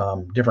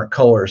 Different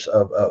colors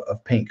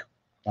of pink,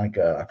 like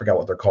I forgot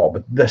what they're called,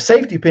 but the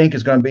safety pink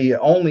is going to be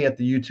only at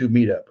the YouTube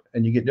meetup,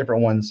 and you get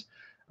different ones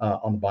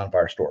on the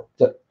Bonfire store.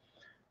 So,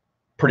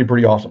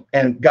 pretty awesome.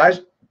 And guys,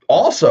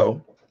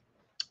 also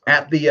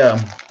at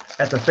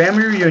the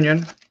family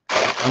reunion,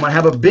 I'm gonna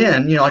have a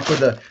bin, you know, like with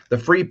the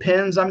free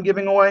pins I'm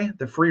giving away,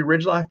 the free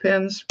RidgeLife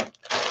pins.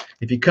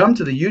 If you come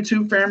to the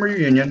YouTube family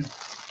reunion,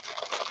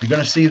 you're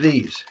gonna see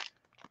these.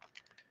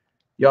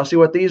 Y'all see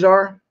what these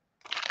are?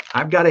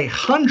 I've got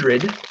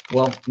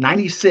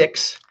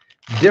 96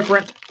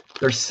 different,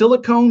 they're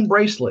silicone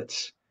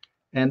bracelets,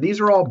 and these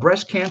are all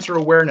breast cancer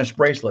awareness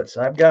bracelets.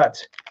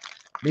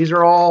 These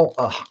are all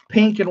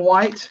pink and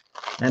white,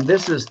 and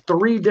this is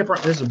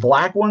this is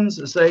black ones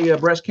that say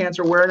breast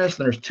cancer awareness,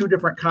 and there's 2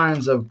 different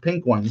kinds of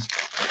pink ones.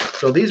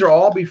 So these are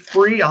all be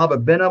free. I'll have a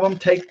bin of them.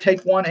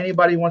 Take one.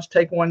 Anybody who wants to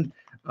take one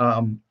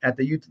at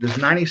the YouTube. There's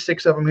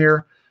 96 of them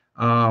here.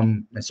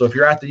 And so if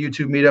you're at the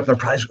YouTube meetup,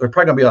 there's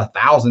probably gonna be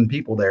 1,000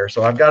 people there.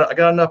 So I got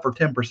enough for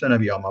 10%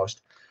 of you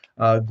almost.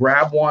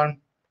 Grab one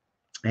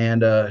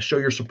and show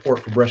your support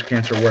for breast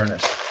cancer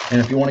awareness.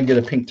 And if you want to get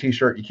a pink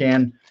T-shirt, you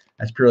can.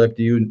 That's purely up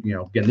to you. You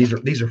know, again, these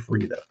are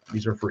free though.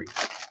 These are free.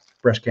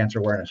 Breast cancer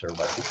awareness,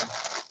 everybody.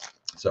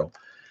 So,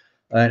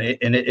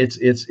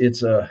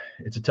 it's a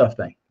tough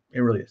thing.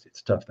 It really is. It's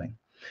a tough thing.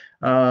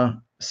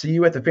 See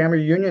you at the family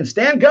reunion.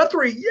 Stan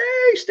Guthrie,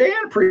 yay,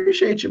 Stan!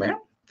 Appreciate you, man.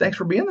 Thanks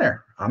for being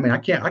there. I mean, I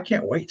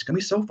can't wait. It's gonna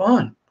be so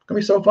fun. It's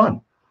gonna be so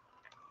fun.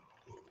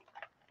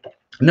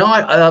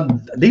 No,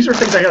 these are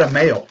things I gotta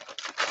mail.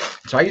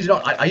 So I used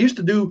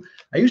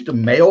to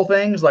mail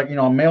things, like, you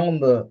know, I'm mailing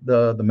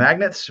the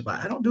magnets, but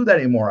I don't do that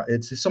anymore.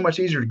 It's so much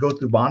easier to go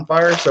through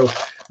Bonfire. So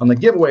on the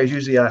giveaways,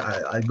 usually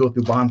I go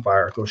through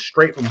Bonfire, go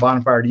straight from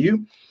Bonfire to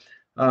you.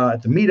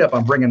 At the meetup,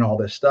 I'm bringing all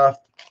this stuff,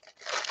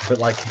 but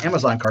like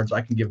Amazon cards,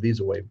 I can give these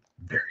away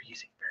very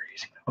easy, very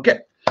easy.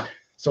 Okay,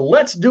 so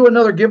let's do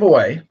another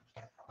giveaway,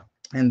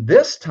 and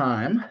this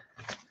time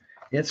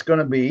it's going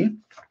to be.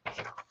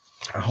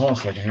 Hold on a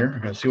second here.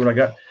 I gotta see what I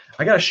got.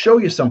 I got to show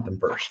you something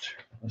first.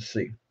 Let's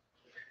see.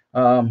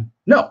 No.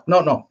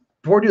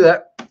 Before we do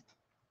that,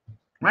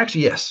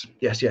 Actually, yes.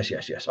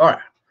 Yes. All right,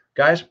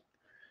 guys,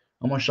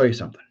 I'm going to show you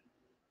something.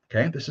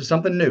 Okay, this is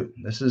something new.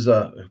 This is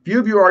a few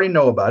of you already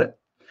know about it.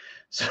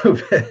 So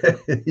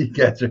you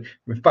guys are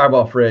with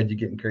Fireball Fred, you're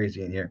getting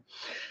crazy in here.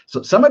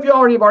 So some of you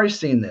have already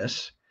seen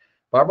this.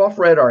 Fireball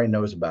Fred already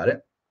knows about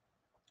it.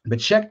 But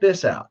check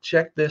this out.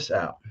 Check this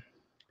out.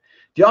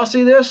 Do y'all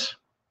see this?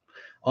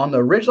 On the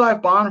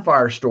RidgeLife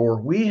Bonfire store,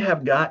 we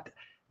have got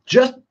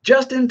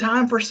just in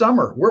time for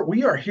summer.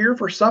 We are here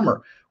for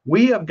summer.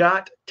 We have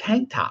got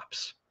tank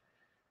tops.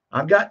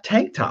 I've got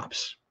tank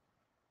tops.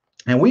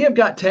 And we have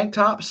got tank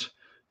tops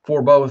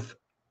for both,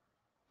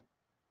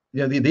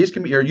 these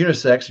can be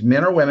unisex,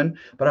 men or women,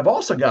 but I've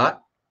also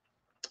got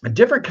a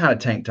different kind of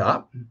tank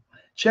top.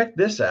 Check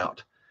this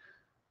out.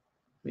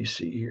 Let me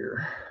see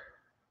here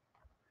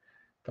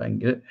if I can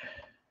get it.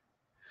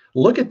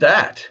 Look at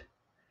that.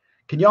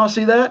 Can y'all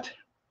see that?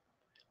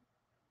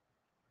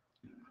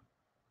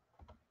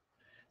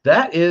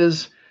 That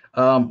is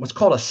what's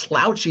called a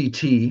slouchy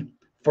tee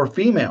for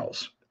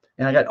females.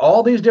 And I got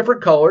all these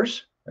different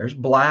colors. There's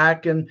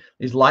black and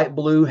these light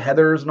blue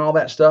heathers and all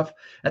that stuff.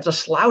 That's a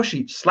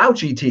slouchy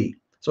tee.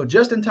 So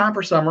just in time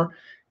for summer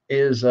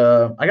is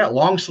I got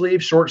long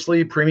sleeve, short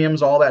sleeve,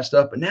 premiums, all that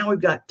stuff. But now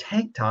we've got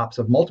tank tops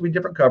of multiple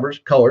different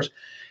colors.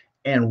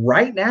 And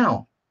right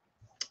now,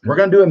 we're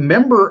going to do a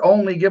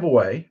member-only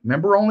giveaway.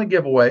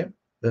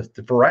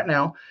 For right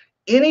now.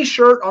 Any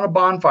shirt on a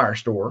Bonfire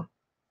store,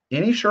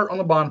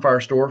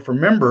 for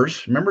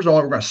members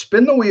only, we're going to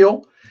spin the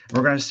wheel. And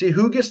we're going to see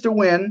who gets to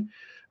win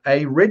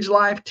a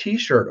RidgeLife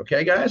t-shirt.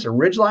 Okay, guys, a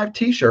RidgeLife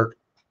t-shirt.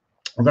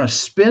 We're going to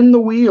spin the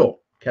wheel.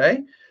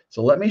 Okay,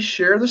 so let me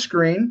share the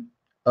screen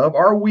of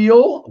our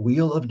wheel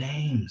of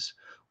names.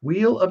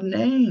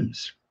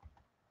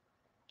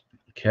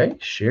 Okay,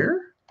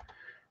 share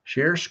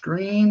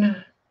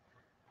screen.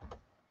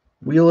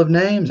 Wheel of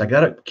names. I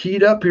got it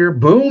keyed up here.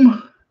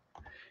 Boom.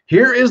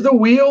 Here is the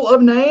wheel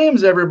of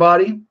names,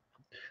 everybody.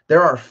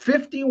 There are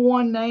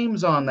 51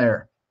 names on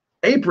there.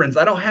 Aprons.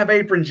 I don't have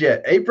aprons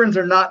yet. Aprons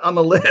are not on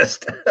the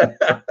list.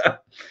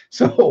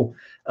 So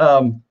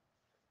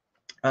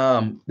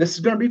this is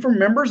going to be for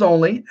members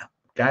only.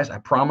 Guys, I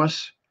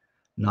promise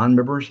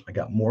non-members, I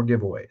got more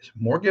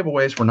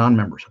giveaways for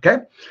non-members. Okay.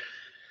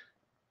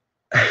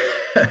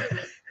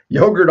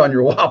 Yogurt on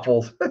your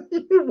waffles.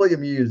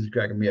 William Hughes is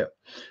cracking me up.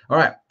 All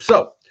right.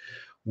 So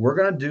we're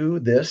going to do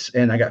this.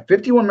 And I got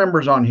 51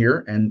 members on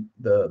here. And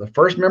the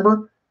first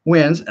member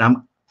wins. And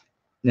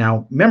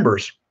now,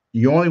 members,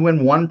 you only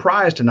win one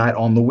prize tonight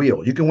on the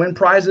wheel. You can win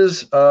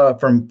prizes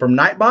from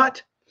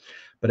Nightbot.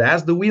 But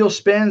as the wheel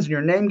spins and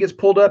your name gets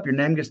pulled up, your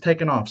name gets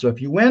taken off. So if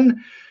you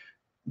win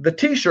the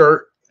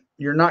t-shirt,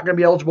 you're not going to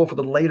be eligible for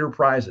the later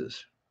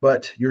prizes.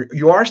 But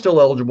you are still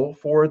eligible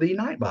for the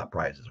Nightbot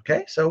prizes.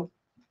 Okay. So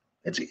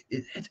it's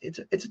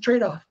a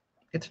trade-off.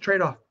 It's a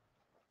trade-off.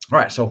 All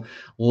right, so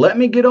let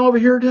me get over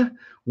here to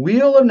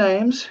Wheel of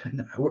Names.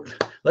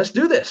 Let's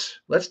do this.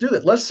 Let's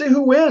see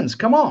who wins.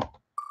 Come on.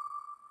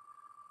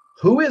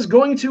 Who is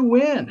going to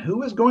win?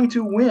 Who is going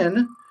to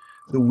win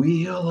the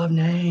Wheel of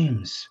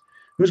Names?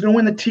 Who's going to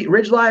win the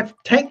RidgeLife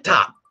tank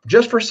top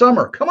just for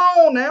summer? Come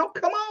on now.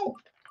 Come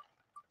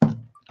on.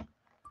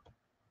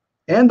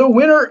 And the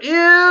winner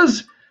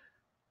is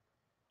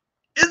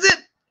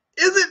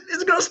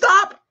it going to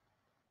stop?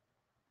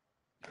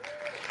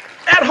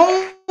 At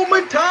home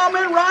with Tom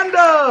and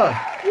Rhonda.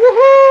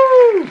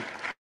 Woohoo!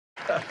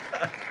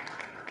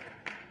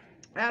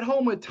 At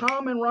home with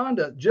Tom and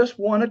Rhonda just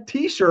won a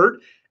t-shirt.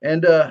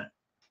 And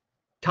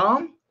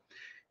Tom,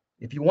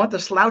 if you want the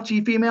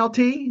slouchy female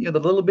tee, the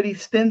little bitty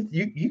stint,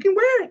 you can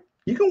wear it.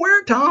 You can wear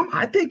it, Tom.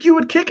 I think you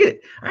would kick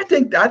it. I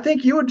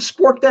think you would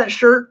sport that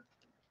shirt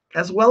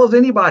as well as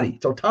anybody.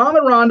 So Tom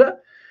and Rhonda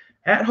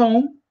at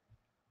home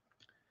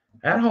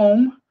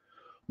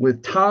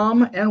with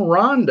Tom and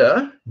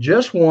Rhonda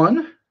just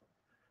won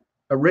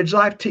a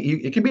RidgeLife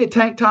tee. It can be a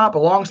tank top, a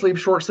long sleeve,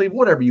 short sleeve,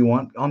 whatever you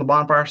want on the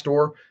Bonfire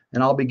store.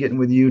 And I'll be getting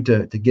with you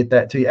to get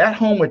that to you. At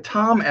home with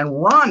Tom and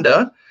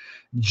Rhonda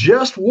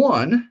just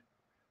won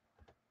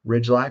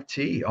RidgeLife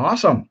tee.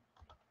 Awesome.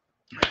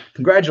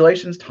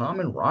 Congratulations,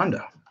 Tom and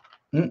Rhonda.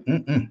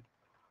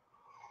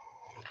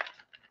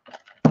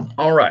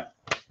 All right.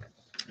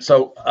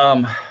 So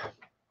a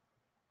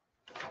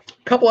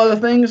couple other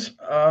things.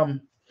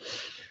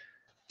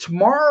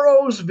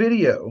 Tomorrow's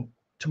video.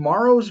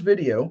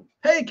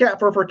 Hey, Cat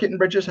Fur Kitten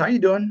Britches, how you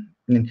doing?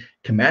 And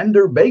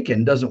Commander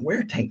Bacon doesn't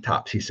wear tank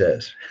tops, he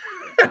says.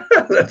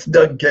 That's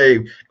Doug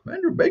Cave.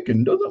 Commander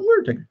Bacon doesn't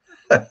wear tank.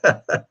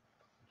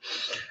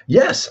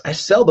 Yes, I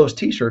sell those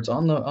t-shirts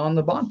on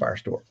the Bonfire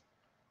store.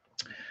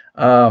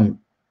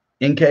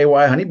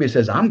 NKY Honeybee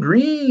says, I'm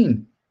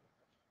green.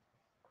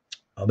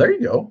 Oh, there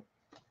you go.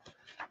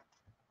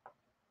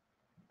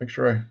 Make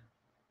sure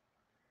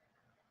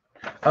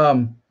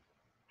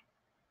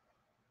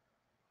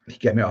he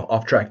got me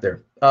off track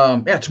there.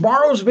 Yeah,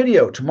 tomorrow's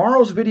video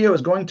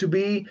is going to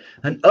be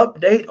an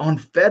update on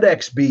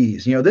FedEx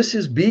bees. This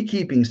is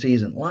beekeeping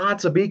season.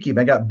 Lots of beekeeping.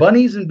 I got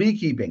bunnies and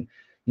beekeeping.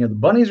 The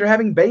bunnies are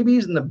having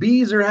babies and the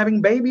bees are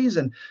having babies,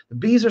 and the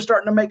bees are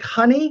starting to make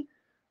honey.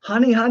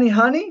 honey, honey,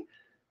 honey.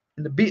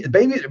 And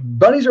the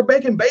bunnies are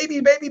baking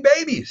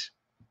babies.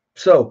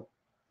 So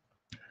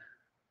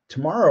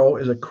tomorrow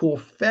is a cool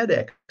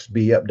FedEx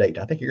bee update.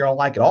 I think you're going to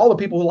like it. All the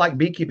people who like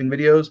beekeeping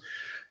videos,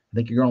 I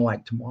think you're going to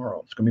like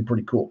tomorrow. It's going to be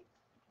pretty cool.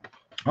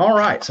 All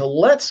right, so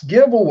let's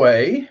give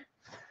away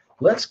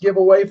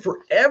for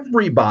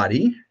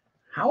everybody.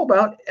 How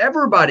about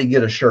everybody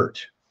get a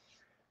shirt?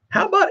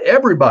 How about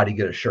everybody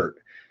get a shirt?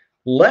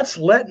 Let's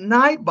let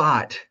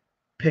Nightbot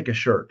pick a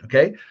shirt,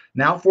 okay?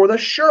 Now for the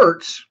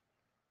shirts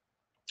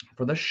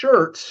on the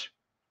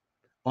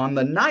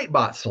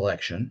Nightbot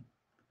selection,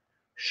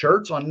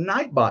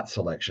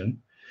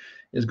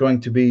 is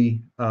going to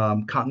be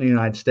Continental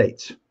United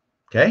States,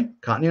 okay?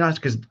 Continental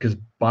United, because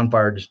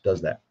Bonfire just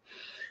does that.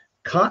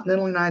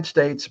 Continental United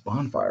States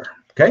Bonfire,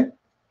 okay?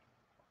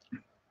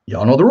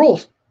 Y'all know the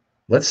rules.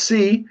 Let's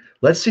see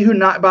who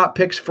Nightbot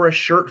picks for a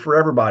shirt for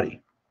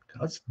everybody.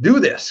 Let's do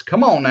this.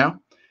 Come on now.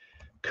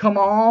 Come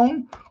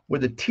on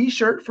with a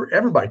t-shirt for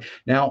everybody.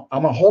 Now,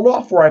 I'm going to hold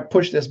off where I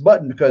push this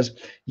button because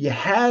you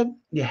had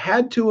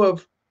to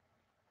have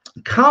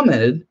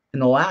commented in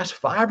the last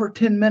 5 or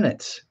 10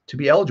 minutes to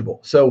be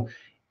eligible. So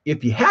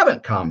if you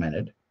haven't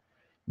commented,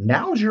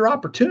 now's your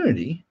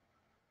opportunity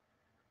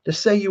to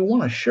say you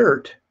want a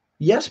shirt.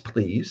 Yes,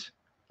 please.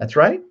 That's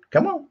right.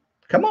 Come on.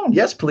 Come on.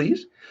 Yes,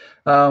 please.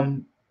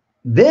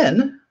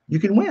 Then you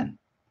can win.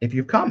 If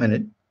you've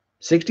commented,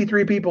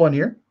 63 people in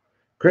here.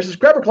 Chris's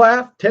Crepper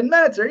Clap, 10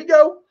 minutes. There you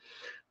go.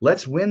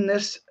 Let's win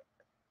this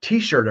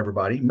t-shirt,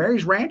 everybody.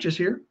 Mary's Ranch is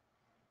here.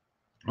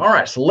 All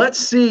right, so let's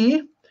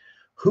see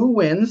who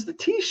wins the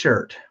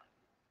t-shirt.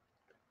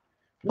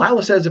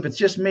 Lila says if it's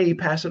just me,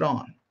 pass it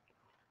on.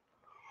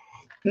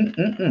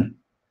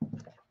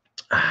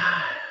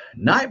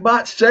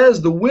 Nightbot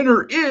says the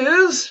winner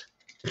is...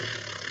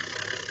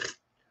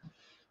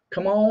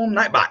 Come on,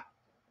 Nightbot.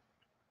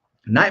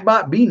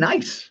 Nightbot, be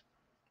nice.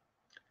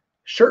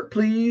 Shirt,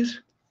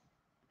 please.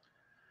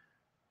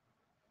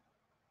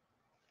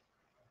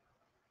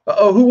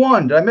 Uh-oh, who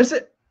won? Did I miss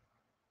it?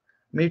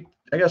 I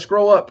got to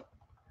scroll up.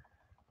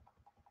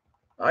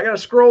 Who did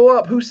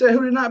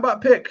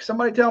Nightbot pick?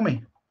 Somebody tell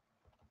me.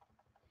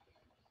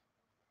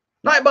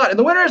 Nightbot, and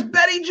the winner is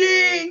Betty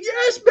Jean.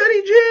 Yes,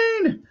 Betty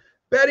Jean.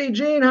 Betty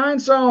Jean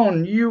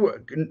Heinsohn.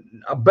 You,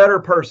 a better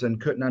person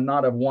couldn't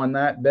not have won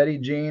that. Betty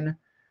Jean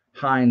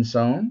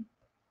Heinsohn.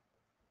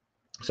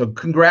 So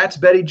congrats,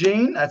 Betty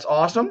Jean. That's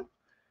awesome.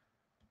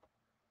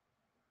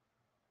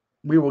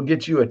 We will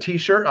get you a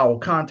t-shirt. I will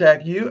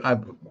contact you.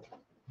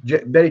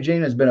 Betty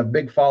Jean has been a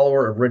big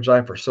follower of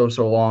RidgeLife for so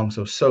long.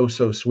 So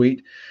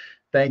sweet.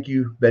 Thank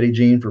you, Betty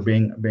Jean, for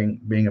being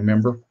a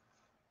member.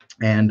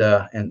 And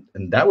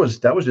that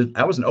was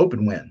an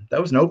open win. That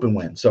was an open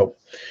win. So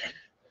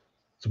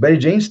Betty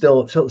Jean's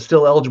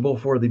still eligible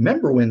for the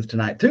member wins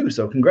tonight too.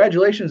 So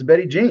congratulations,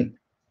 Betty Jean.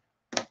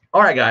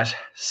 All right, guys.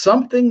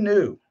 Something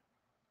new.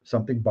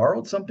 Something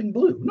borrowed, something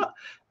blue. No,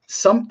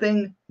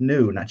 something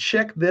new. Now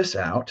check this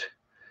out.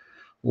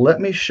 Let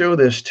me show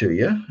this to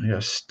you. I'm going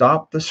to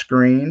stop the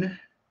screen,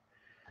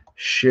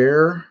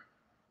 share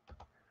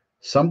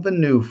something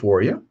new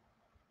for you.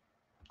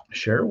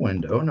 Share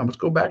window. Now let's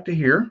go back to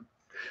here.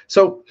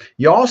 So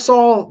y'all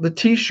saw the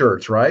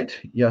t-shirts, right?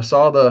 You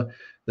saw the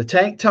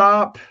tank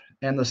top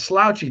and the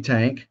slouchy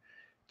tank.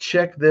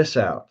 Check this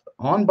out.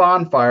 On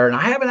Bonfire, and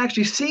I haven't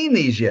actually seen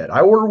these yet.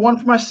 I ordered one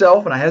for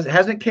myself, and it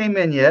hasn't came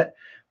in yet.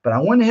 But I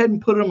went ahead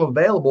and put them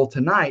available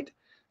tonight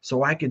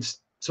so I could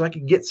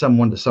get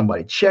someone to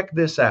somebody. Check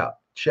this out.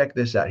 Check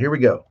this out. Here we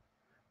go.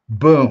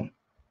 Boom.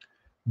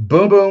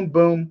 Boom, boom,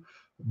 boom.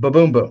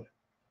 Ba-boom, boom.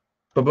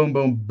 Ba-boom,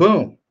 boom,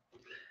 boom.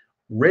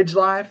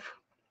 RidgeLife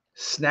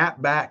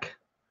snapback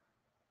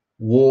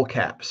wool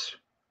caps.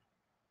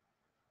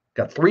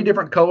 Got 3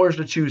 different colors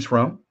to choose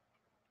from.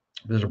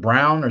 There's a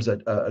brown, there's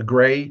a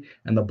gray,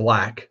 and the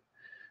black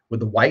with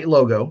the white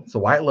logo. It's a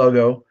white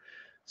logo.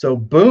 So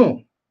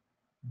boom.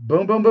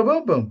 Boom, boom, boom,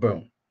 boom, boom,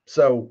 boom.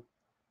 So,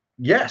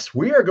 yes,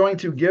 we are going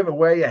to give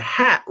away a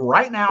hat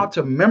right now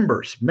to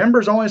members.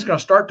 Members only is going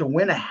to start to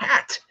win a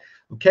hat.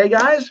 Okay,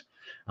 guys?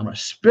 I'm going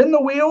to spin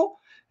the wheel,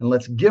 and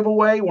let's give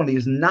away one of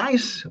these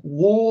nice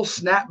wool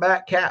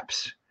snapback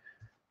caps.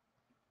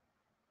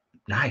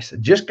 Nice. I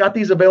just got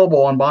these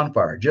available on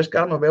Bonfire. Just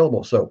got them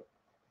available. So,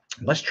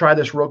 let's try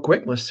this real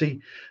quick. Let's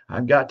see.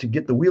 I've got to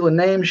get the wheel of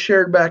names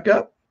shared back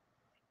up,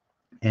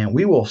 and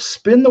we will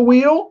spin the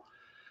wheel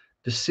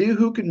to see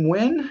who can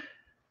win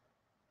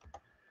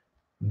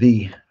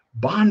the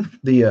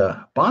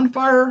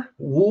Bonfire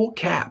wool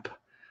cap.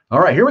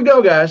 All right, here we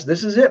go, guys.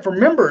 This is it for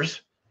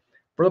members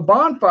for the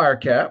Bonfire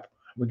cap.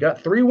 We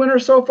got 3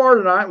 winners so far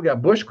tonight. We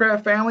got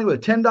Bushcraft Family with a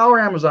 $10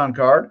 Amazon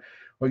card.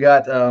 We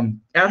got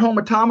At Home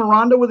with Tom and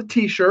Rhonda with a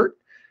t-shirt.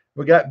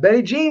 We got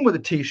Betty Jean with a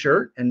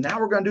t-shirt. And now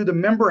we're going to do the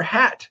member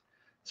hat.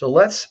 So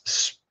let's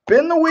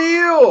spin the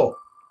wheel.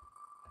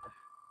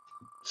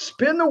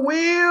 Spin the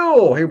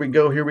wheel. Here we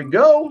go. Here we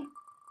go.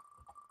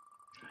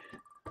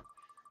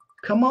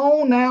 Come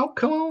on now.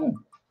 Come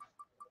on.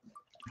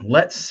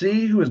 Let's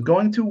see who is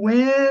going to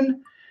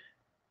win.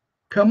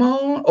 Come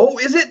on. Oh,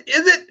 is it?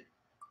 Is it?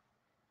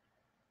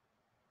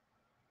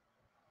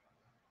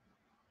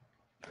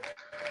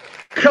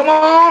 Come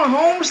on,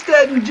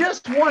 Homesteading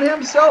just won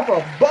himself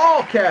a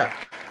ball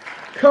cap.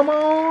 Come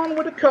on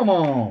with it. Come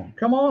on.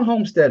 Come on,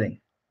 Homesteading.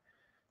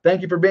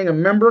 Thank you for being a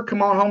member.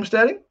 Come on,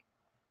 Homesteading.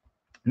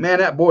 Man,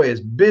 that boy is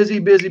busy,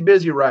 busy,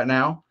 busy right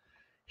now.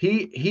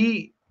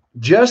 He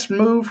just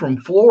moved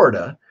from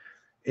Florida.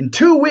 In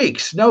 2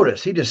 weeks,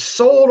 notice, he just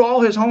sold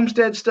all his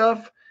homestead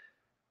stuff,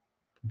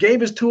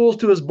 gave his tools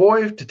to his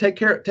boy to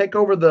take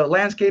over the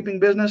landscaping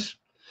business.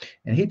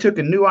 And he took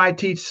a new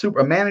IT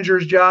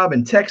manager's job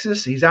in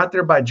Texas. He's out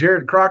there by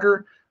Jared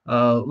Crocker,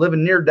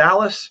 living near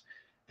Dallas.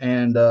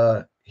 And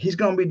he's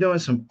going to be doing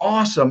some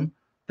awesome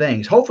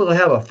things. Hopefully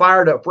he'll have a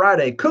Fired Up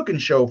Friday cooking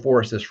show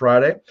for us this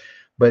Friday.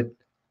 But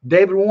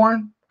David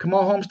Warren, come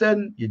on,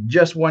 Homesteading. You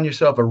just won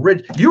yourself a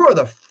Ridge. You are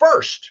the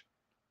first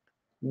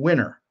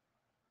winner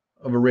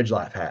of a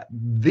RidgeLife hat.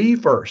 The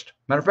first.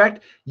 Matter of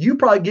fact, you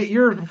probably get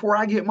yours before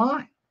I get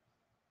mine.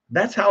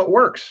 That's how it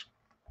works.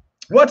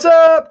 What's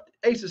up,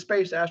 Ace of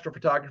Space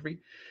Astrophotography?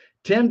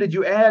 Tim, did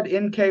you add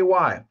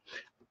NKY?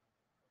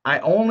 I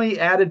only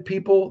added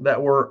people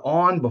that were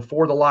on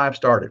before the live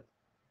started.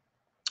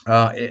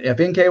 If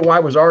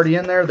NKY was already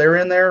in there, they're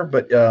in there.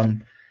 But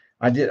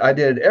I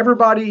did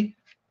everybody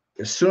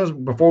as soon as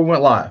before we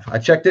went live. I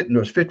checked it and it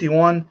was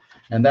 51,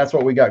 and that's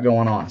what we got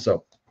going on.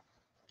 So,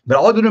 but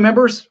all the new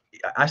members,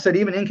 I said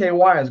even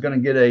NKY is going to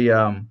get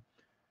a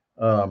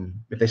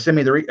if they send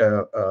me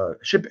the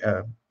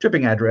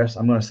shipping address,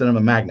 I'm going to send them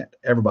a magnet.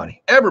 Everybody,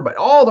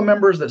 all the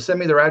members that send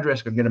me their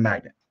address can get a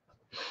magnet.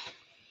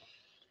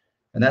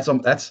 And that's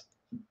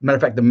matter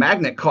of fact, the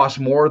magnet costs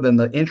more than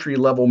the entry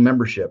level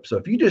membership. So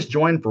if you just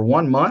join for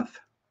 1 month,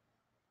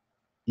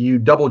 you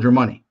doubled your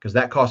money because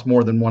that costs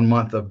more than 1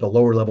 month of the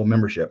lower level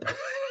membership.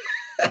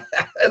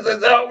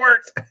 That's how it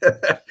works.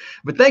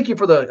 But thank you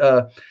for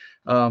the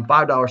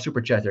 $5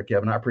 super chat there,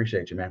 Kevin. I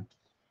appreciate you, man.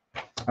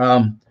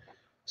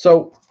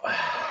 So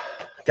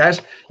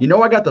guys, you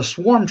know, I got the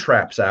swarm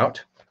traps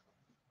out.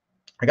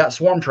 I got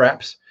swarm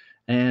traps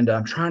and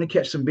I'm trying to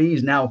catch some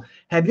bees. Now,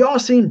 have y'all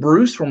seen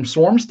Bruce from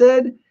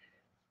Swarmstead?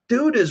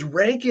 Dude is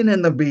raking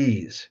in the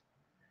bees.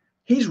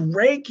 He's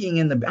raking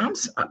in the,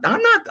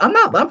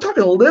 I'm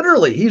talking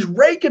literally. He's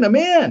raking them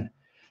in.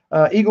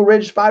 Eagle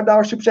Ridge,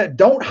 $5 super chat.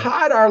 Don't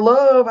hide our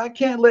love. I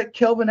can't let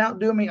Kelvin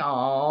outdo me.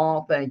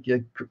 Oh, thank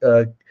you,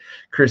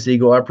 Chris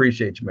Eagle. I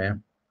appreciate you,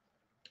 man.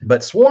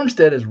 But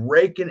Swarmstead is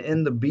raking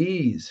in the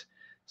bees.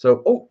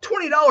 So, oh,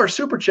 $20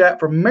 super chat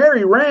from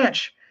Mary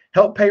Ranch.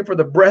 Help pay for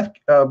the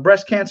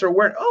breast cancer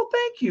awareness. Oh,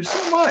 thank you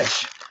so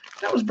much.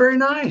 That was very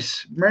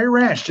nice. Mary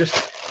Ranch she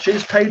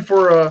just paid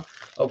for a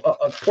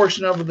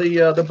portion of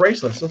the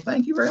bracelet. So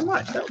thank you very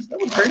much. That was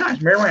very nice.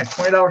 Mary Ranch,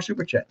 $20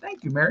 super chat.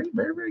 Thank you, Mary.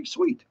 Very, very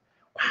sweet.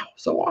 Wow,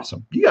 so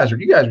awesome. You guys are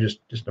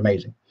just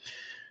amazing.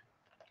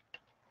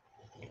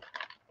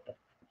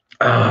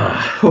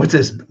 What's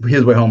this?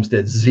 His Way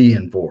Homestead Z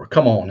and 4.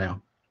 Come on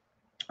now.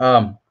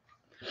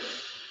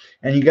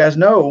 And you guys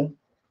know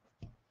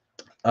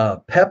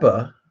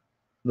Peppa,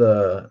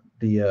 the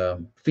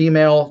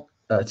female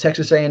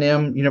Texas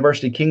A&M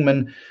University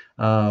Kingman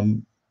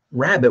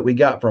rabbit we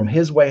got from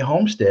His Way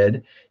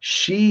Homestead,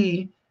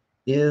 she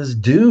is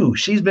due.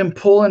 She's been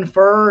pulling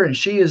fur and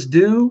she is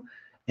due.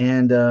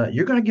 And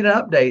you're going to get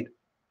an update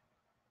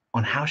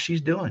on how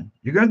she's doing.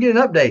 You're going to get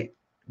an update.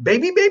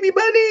 Baby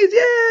bunnies,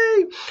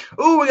 yay!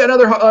 Oh, we got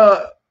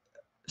another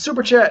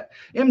super chat.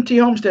 MT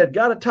Homestead,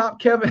 got to top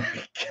Kevin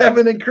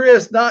and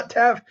Chris, not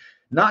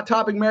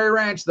topping Mary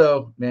Ranch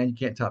though. Man, you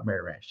can't top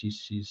Mary Ranch.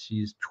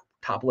 She's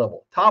top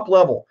level.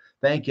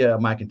 Thank you,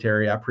 Mike and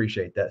Terry. I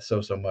appreciate that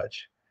so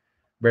much.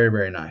 Very,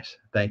 very nice.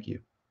 Thank you.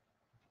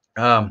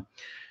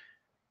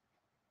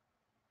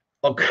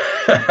 Okay.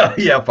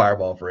 Yeah,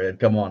 Fireball Fred.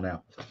 Come on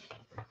now.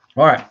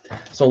 All right.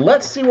 So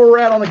let's see where we're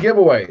at on the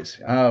giveaways.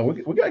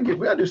 We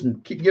gotta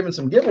keep giving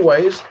some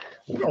giveaways.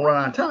 We're gonna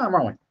run out of time,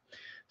 aren't we?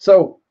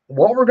 So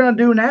what we're gonna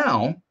do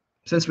now,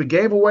 since we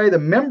gave away the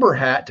member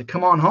hat to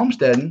Come On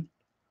Homesteading,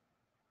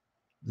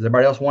 does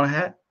everybody else want a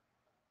hat?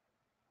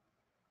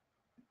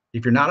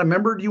 If you're not a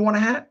member, do you want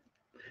a hat?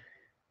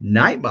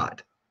 Nightbot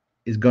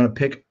is going to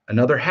pick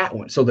another hat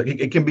one. So that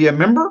it can be a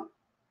member,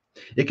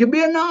 it can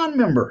be a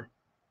non-member.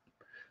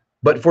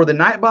 But for the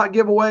Nightbot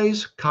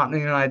giveaways,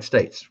 continental United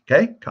States,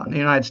 okay?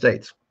 Continental United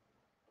States.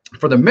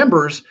 For the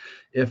members,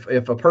 if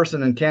a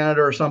person in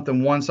Canada or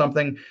something won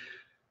something,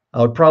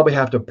 I would probably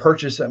have to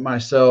purchase it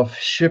myself,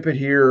 ship it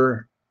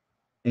here,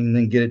 and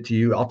then get it to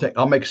you.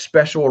 I'll make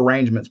special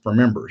arrangements for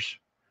members.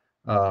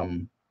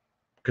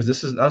 Because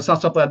that's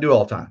not something I do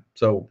all the time.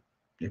 So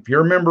if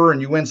you're a member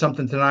and you win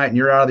something tonight and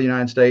you're out of the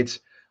United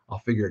States, I'll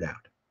figure it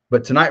out.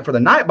 But tonight for the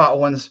Nightbot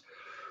ones,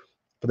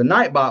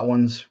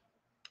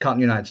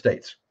 continental United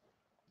States.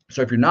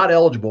 So if you're not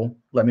eligible,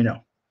 let me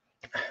know.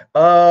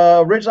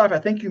 RidgeLife, I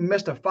think you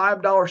missed a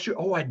 $5 super.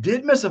 Oh, I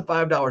did miss a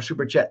 $5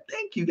 super chat.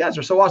 Thank you. You guys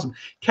are so awesome.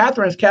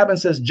 Catherine's Cabin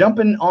says,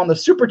 jumping on the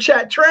super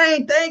chat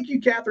train. Thank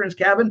you, Catherine's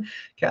Cabin.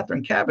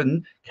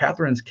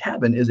 Catherine's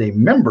Cabin is a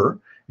member,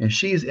 and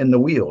she's in the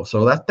wheel.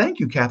 So thank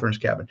you, Catherine's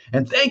Cabin.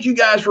 And thank you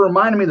guys for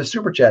reminding me of the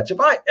super chats. If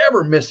I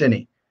ever miss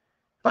any,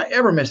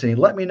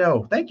 let me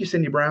know. Thank you,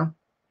 Cindy Brown.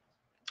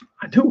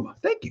 I do.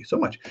 Thank you so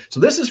much. So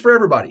this is for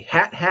everybody.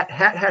 Hat, hat,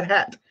 hat, hat,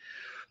 hat.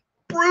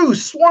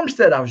 Bruce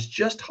Swarmstead, I was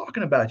just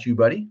talking about you,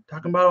 buddy.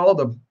 Talking about all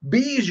the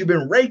bees you've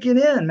been raking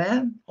in,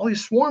 man. All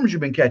these swarms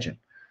you've been catching.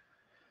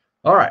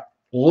 All right.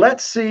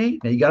 Let's see.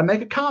 Now, you got to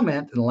make a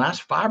comment in the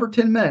last 5 or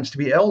 10 minutes to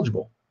be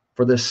eligible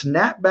for the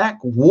snapback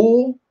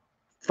wool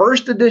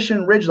first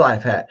edition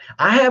RidgeLife hat.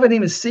 I haven't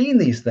even seen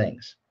these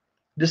things.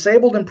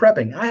 Disabled and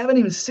prepping. I haven't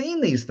even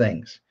seen these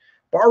things.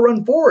 Bar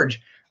Run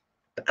Forge.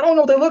 I don't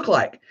know what they look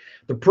like.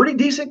 They're pretty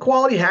decent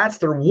quality hats.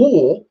 They're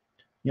wool.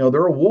 You know,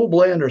 they're a wool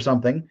blend or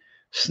something.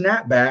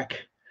 Snapback.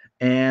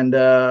 And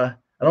I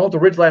don't know what the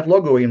RidgeLife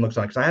logo even looks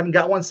like because I haven't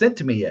got one sent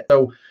to me yet.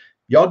 So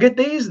y'all get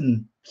these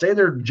and say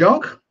they're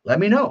junk, let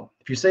me know.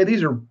 If you say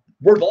these are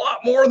worth a lot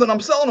more than I'm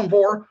selling them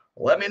for,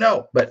 let me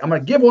know. But I'm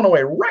going to give one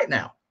away right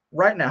now.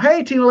 Right now.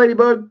 Hey, Tina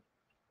Ladybug.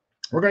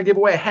 We're going to give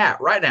away a hat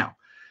right now.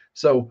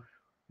 So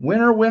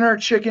winner,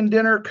 chicken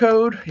dinner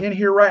code in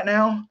here right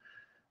now.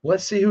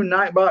 Let's see who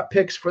Nightbot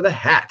picks for the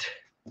hat.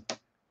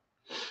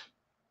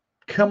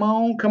 Come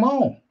on, come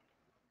on.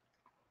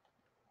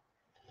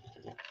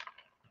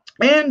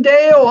 And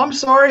Dale, I'm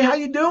sorry. How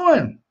you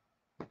doing?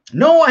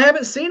 No, I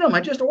haven't seen them.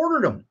 I just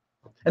ordered them.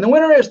 And the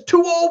winner is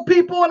 2 old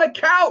people and a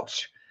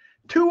couch.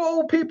 2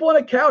 old people and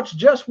a couch.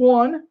 Just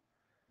one.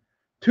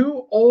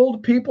 2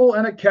 old people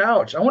and a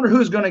couch. I wonder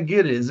who's going to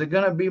get it. Is it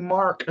going to be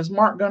Mark? Is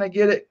Mark going to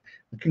get it?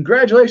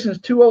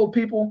 Congratulations, 2 old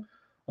people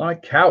on a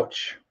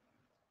couch.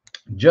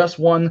 Just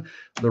won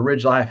the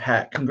RidgeLife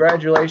hat.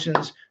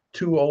 Congratulations,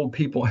 2 old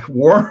people.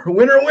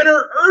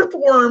 Winner,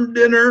 earthworm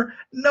dinner.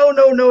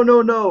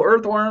 No.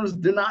 Earthworms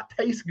do not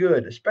taste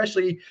good,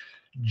 especially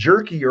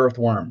jerky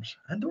earthworms.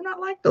 I do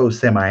not like those,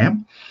 Sam. I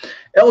am.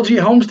 LG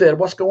Homestead,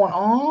 what's going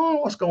on?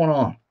 What's going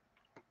on?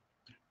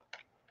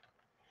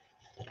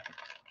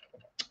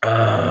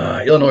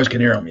 Illinois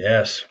can hear them,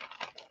 yes.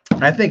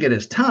 I think it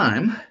is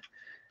time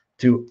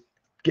to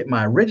get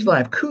my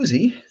RidgeLife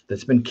koozie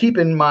that's been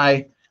keeping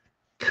my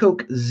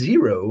Coke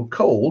Zero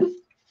cold.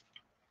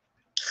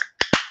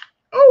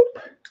 Oh,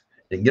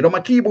 didn't get on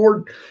my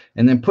keyboard.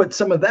 And then put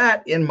some of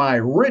that in my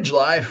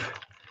RidgeLife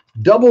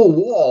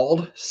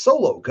double-walled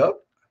solo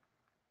cup.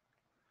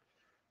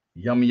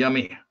 Yummy,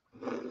 yummy.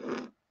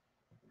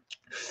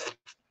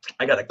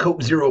 I got a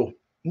Coke Zero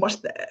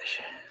mustache.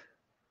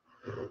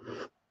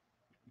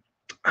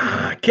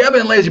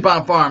 Kevin Lazy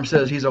Pond Farm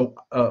says he's a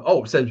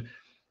says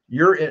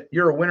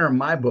you're a winner in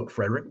my book,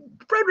 Frederick.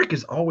 Frederick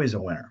is always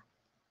a winner.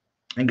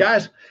 And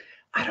guys,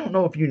 I don't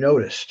know if you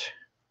noticed.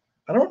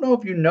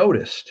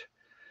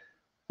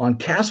 On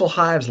Castle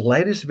Hive's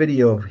latest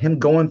video of him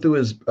going through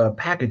his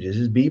packages,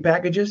 his bee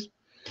packages.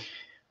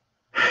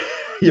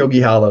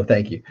 Yogi Hollow,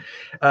 thank you.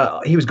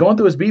 He was going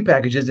through his bee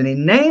packages and he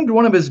named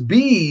one of his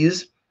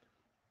bees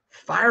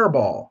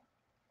Fireball.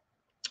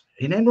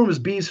 He named one of his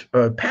bees,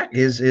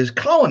 his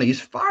colonies,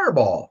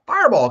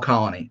 Fireball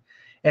colony.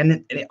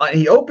 And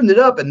he opened it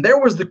up, and there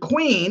was the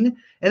queen,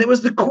 and it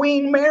was the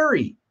Queen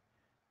Mary.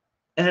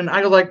 And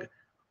I was like,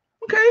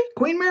 okay,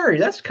 Queen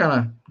Mary,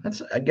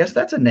 I guess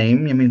that's a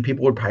name. I mean,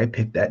 people would probably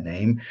pick that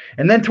name.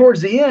 And then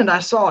towards the end, I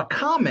saw a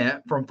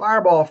comment from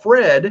Fireball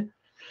Fred.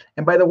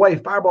 And by the way,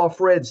 Fireball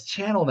Fred's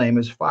channel name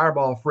is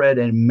Fireball Fred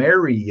and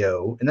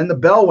Mario. And then the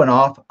bell went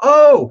off.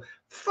 Oh,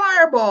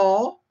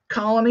 Fireball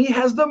colony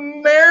has the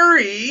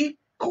Mary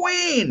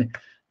Queen.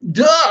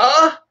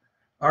 Duh.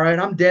 All right,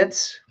 I'm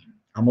dense.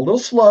 I'm a little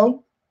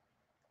slow.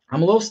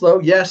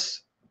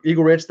 Yes,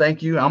 Eagle Ridge,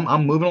 thank you.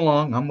 I'm moving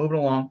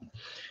along.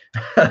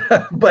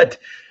 But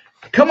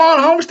come on,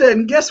 Homestead,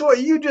 and guess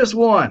what you just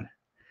won?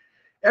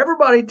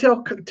 Everybody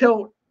tell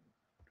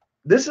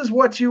this is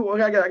what you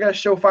I gotta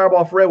show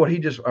Fireball Fred what he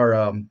just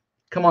come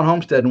on,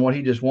 Homestead, and what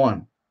he just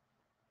won.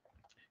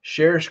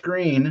 Share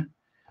screen,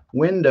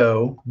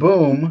 window,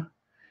 boom.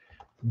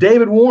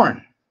 David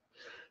Warren,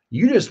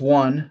 you just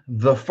won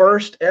the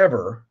first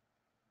ever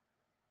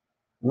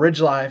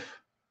RidgeLife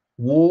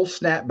wool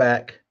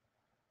snapback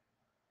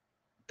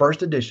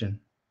first edition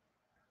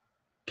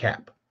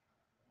cap.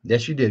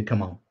 Yes, you did.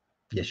 Come on.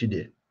 Yes, you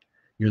did.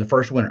 You're the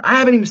first winner. I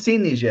haven't even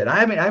seen these yet. I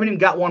haven't even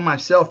got one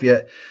myself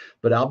yet,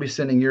 but I'll be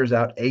sending yours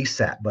out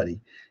ASAP,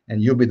 buddy.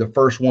 And you'll be the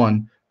first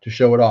one to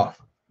show it off.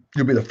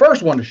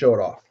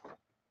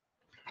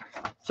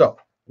 So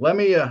let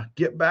me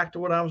get back to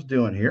what I was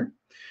doing here.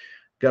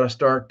 Got to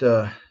start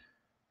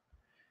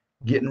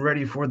getting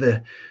ready for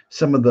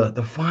some of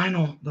the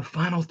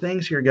final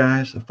things here,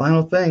 guys. The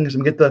final things.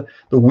 And get the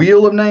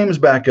wheel of names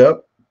back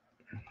up.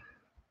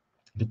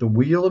 Get the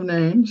wheel of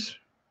names.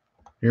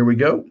 Here we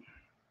go.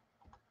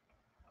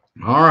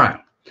 All right.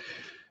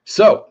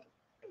 So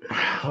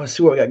let's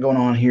see what we got going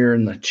on here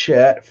in the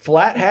chat.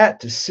 Flat hat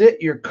to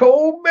sit your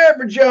cold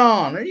beverage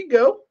on. There you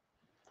go.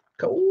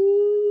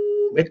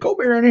 It's cold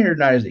beer in here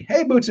tonight, is he?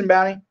 Hey, Boots and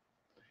Bounty.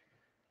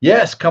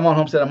 Yes, come on,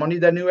 Homestead. I'm going to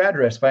need that new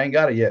address if I ain't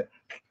got it yet.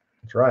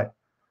 That's right.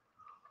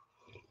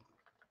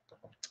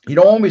 You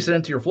don't want me to send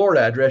it to your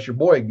Florida address. Your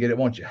boy can get it,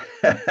 won't you?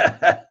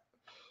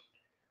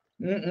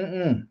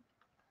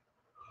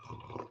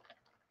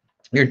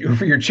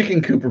 For your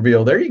chicken coop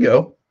reveal. There you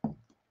go.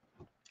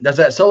 Does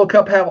that solo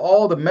cup have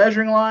all the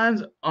measuring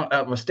lines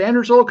of a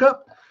standard solo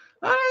cup?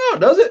 I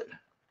don't know. Does it?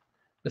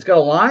 It's got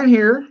a line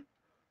here.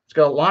 It's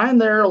got a line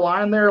there, a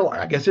line there.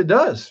 I guess it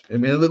does. I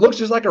mean, it looks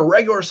just like a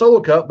regular solo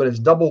cup, but it's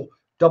double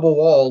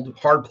walled,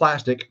 hard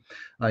plastic.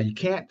 You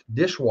can't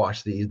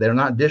dishwash these. They're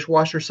not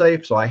dishwasher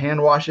safe, so I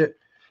hand wash it.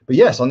 But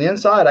yes, on the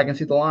inside, I can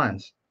see the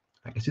lines.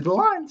 I can see the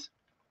lines.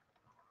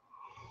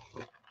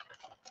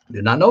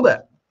 Did not know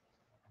that.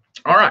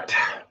 All right.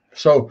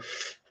 So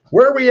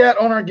where are we at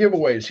on our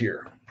giveaways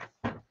here?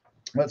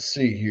 Let's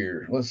see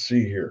here.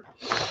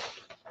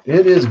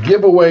 It is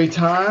giveaway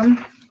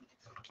time.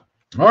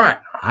 All right.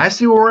 I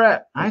see where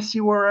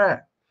we're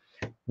at.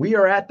 We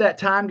are at that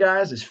time,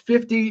 guys. It's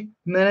 50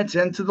 minutes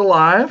into the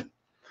live.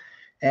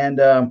 And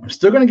I'm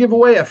still going to give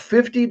away a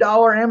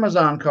 $50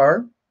 Amazon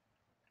card.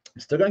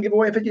 Still going to give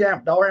away a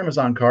 $50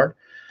 Amazon card.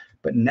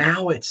 But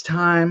now it's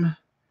time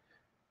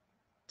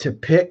to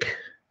pick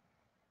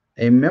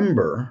a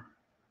member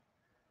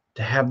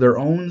to have their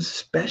own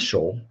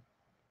special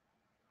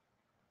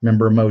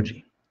member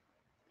emoji.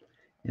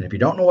 And if you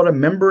don't know what a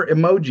member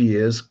emoji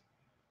is,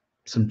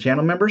 some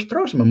channel members,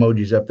 throw some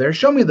emojis up there.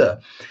 Show me the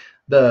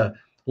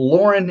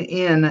Lauren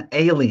N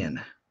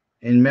alien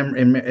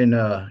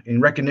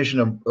in recognition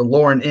of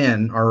Lauren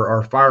N,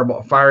 our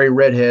fiery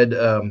redhead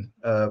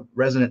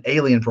resident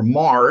alien from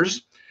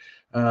Mars.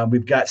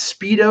 We've got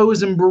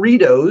Speedos and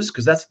burritos,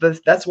 because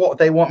that's what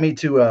they want me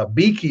to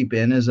beekeep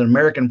in, is an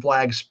American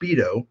flag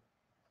Speedo.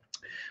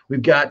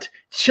 We've got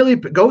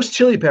ghost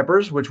chili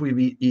peppers, which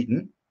we've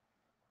eaten.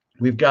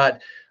 We've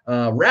got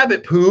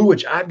rabbit poo,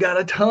 which I've got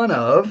a ton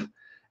of.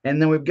 And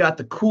then we've got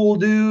the cool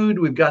dude.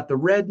 We've got the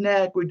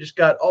redneck. We just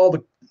got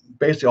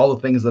basically all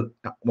the things that,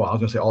 well, I was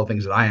going to say all the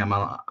things that I am.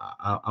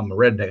 I'm a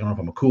redneck. I don't know if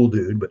I'm a cool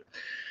dude, but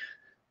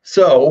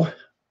so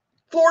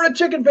Florida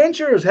Chicken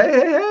Ventures.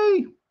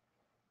 Hey.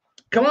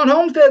 Come on,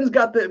 Homestead's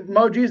got the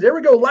emojis. There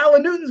we go. Lila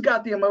Newton's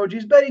got the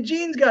emojis. Betty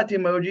Jean's got the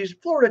emojis.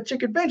 Florida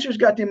Chicken Ventures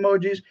got the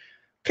emojis.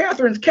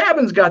 Catherine's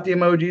Cabin's got the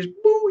emojis.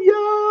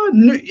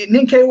 Booyah.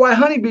 NKY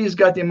Honeybees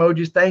got the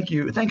emojis. Thank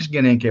you. Thanks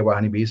again, NKY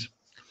Honeybees.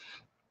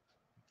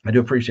 I do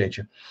appreciate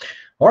you.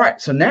 All right.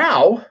 So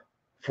now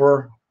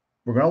we're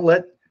going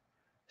to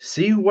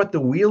see what the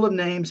Wheel of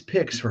Names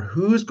picks for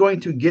who's going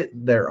to get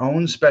their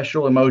own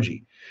special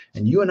emoji.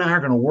 And you and I are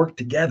going to work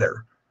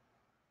together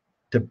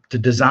to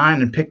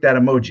design and pick that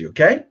emoji,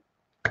 okay?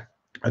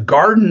 A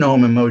garden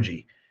gnome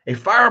emoji, a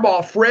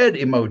Fireball Fred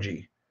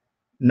emoji,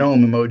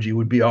 gnome emoji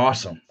would be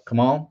awesome. Come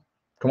on,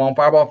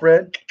 Fireball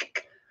Fred.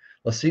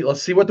 Let's see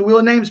what the Wheel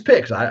of Names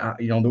picks.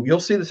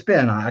 You'll see the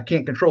spin. I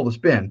can't control the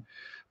spin,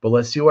 but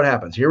let's see what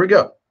happens. Here we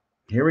go.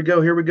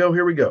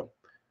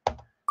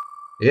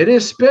 It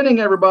is spinning,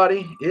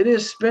 everybody. It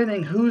is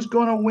spinning. Who's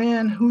gonna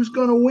win? Who's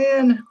gonna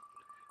win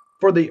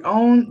for their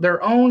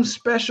own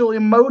special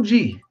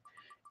emoji?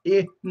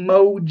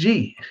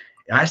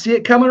 I see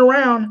it coming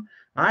around.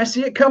 Is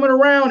it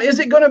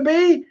going to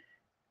be?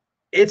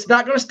 It's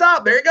not going to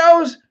stop. There it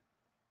goes.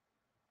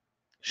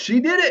 She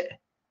did it.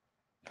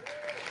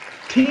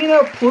 Tina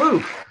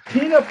Plouffe.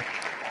 Tina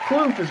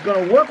Plouffe is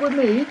going to work with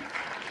me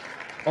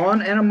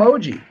on an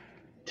emoji.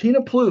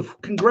 Tina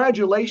Plouffe.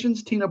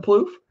 Congratulations, Tina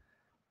Plouffe.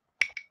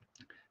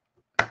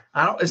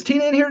 Is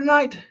Tina in here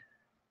tonight?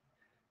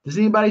 Does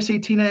anybody see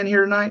Tina in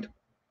here tonight?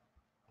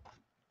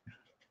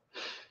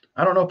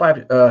 I don't know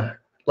if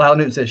Lyle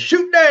Newton says,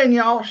 shoot dang,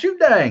 y'all, shoot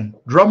dang.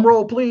 Drum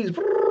roll, please.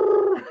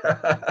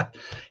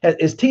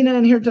 Is Tina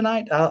in here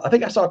tonight? I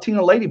think I saw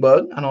Tina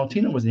Ladybug. I know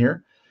Tina was in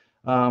here.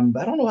 But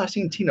I don't know if I've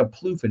seen Tina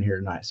Plouffe in here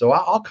tonight. So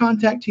I'll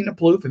contact Tina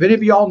Plouffe. If any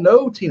of y'all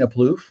know Tina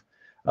Plouffe,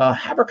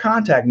 have her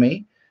contact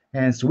me.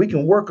 And so we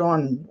can work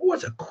on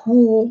what's a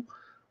cool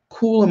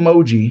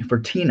emoji for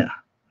Tina.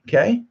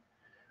 Okay?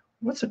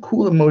 What's a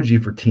cool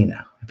emoji for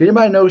Tina? If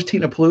anybody knows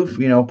Tina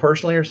Plouffe,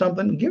 personally or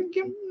something,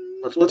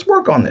 let's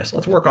work on this.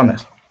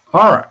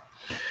 All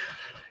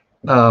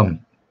right.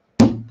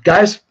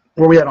 Guys,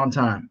 where are we at on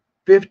time?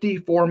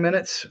 54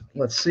 minutes.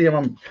 Let's see if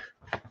I'm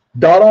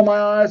dot all my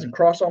I's and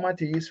cross all my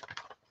T's.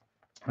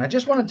 I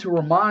just wanted to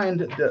remind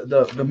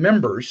the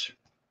members.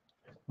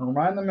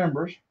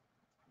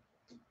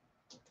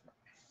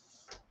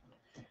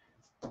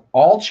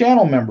 All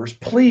channel members,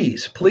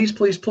 please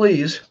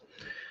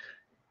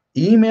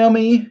email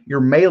me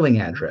your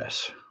mailing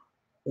address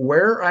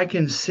where I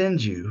can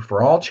send you,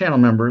 for all channel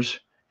members,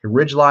 a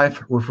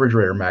RidgeLife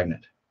refrigerator magnet.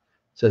 It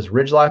says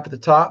RidgeLife at the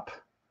top,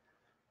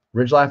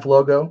 RidgeLife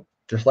logo,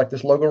 just like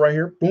this logo right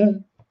here.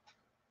 Boom.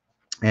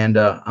 And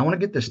I want to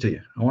get this to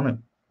you. I want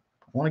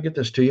to get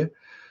this to you.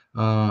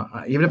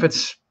 Even if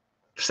it's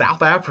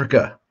South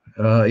Africa,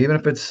 even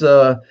if it's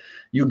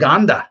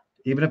Uganda,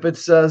 even if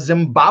it's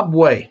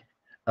Zimbabwe,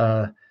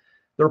 the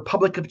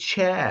Republic of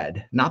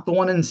Chad, not the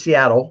one in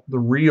Seattle, the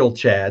real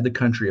Chad, the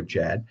country of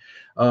Chad.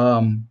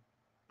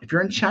 If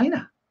you're in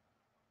China,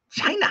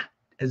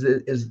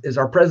 as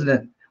our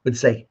president would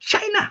say,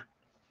 China.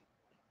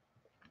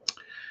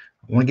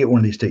 I want to get one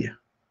of these to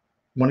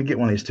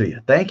you.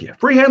 Thank you.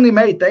 Free Handly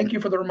Made. Thank you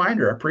for the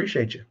reminder. I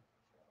appreciate you.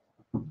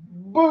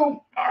 Boom.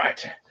 All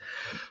right.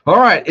 All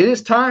right. It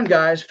is time,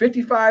 guys.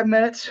 55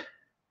 minutes.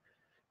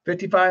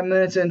 55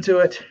 minutes into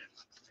it.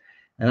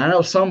 And I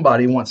know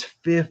somebody wants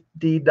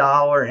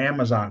 $50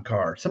 Amazon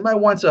card. Somebody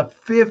wants a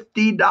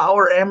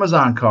 $50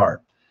 Amazon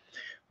card.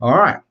 All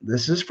right.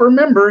 This is for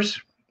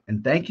members.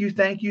 And thank you,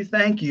 thank you,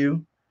 thank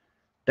you.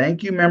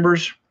 Thank you,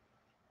 members.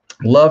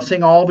 Love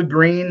seeing all the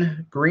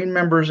green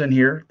members in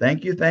here.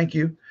 Thank you, thank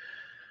you.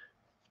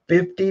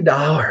 $50.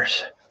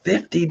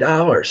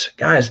 $50.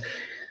 Guys,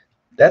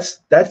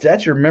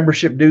 that's your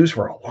membership dues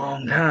for a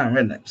long time,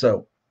 isn't it?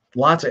 So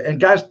lots of,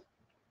 and guys,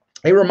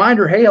 a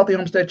reminder, hey, Healthy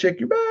Homestead Chick,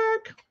 you're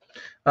back.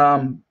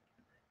 I'm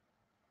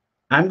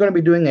going to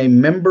be doing a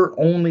member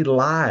only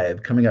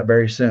live coming up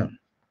very soon.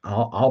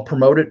 I'll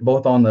promote it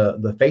both on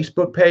the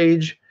Facebook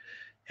page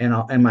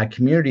and my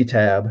community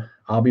tab.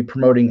 I'll be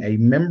promoting a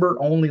member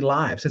only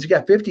live. Since you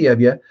got 50 of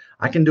you,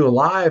 I can do a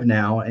live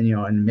now, and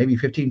and maybe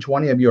 15,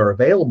 20 of you are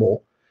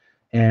available,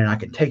 and I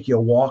can take you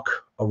a walk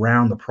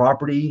around the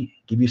property,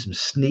 give you some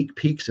sneak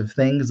peeks of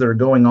things that are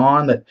going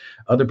on that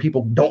other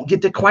people don't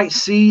get to quite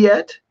see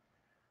yet,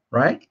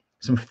 right?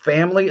 Some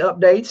family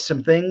updates,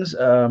 some things.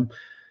 Morgan's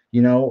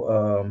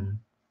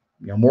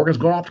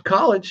going off to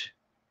college.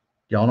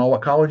 Y'all know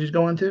what college he's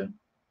going to?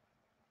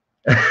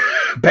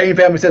 Payne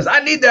family says, I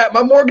need that.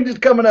 My mortgage is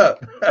coming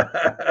up.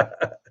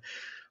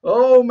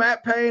 Oh,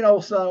 Matt Payne,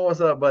 old son, what's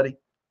up, buddy?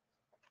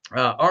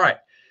 All right,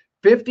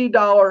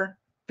 $50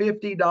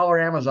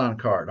 Amazon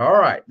card. All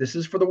right, this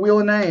is for the wheel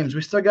of names.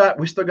 We still got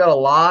a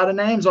lot of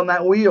names on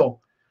that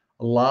wheel.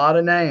 A lot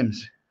of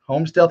names.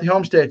 Healthy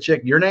Homestead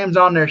Chick, your name's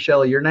on there,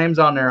 Shelly. Your name's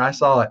on there. I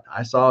saw it.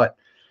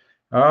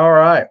 All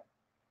right.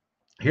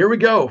 Here we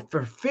go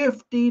for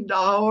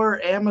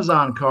 $50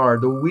 Amazon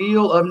card. The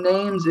wheel of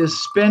names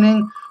is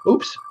spinning.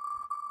 Oops.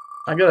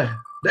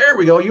 There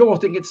we go. You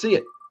almost didn't get to see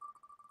it.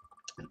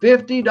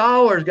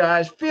 $50,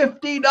 guys.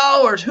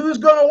 $50. Who's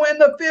going to win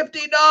the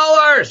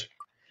 $50?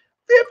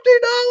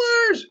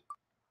 $50.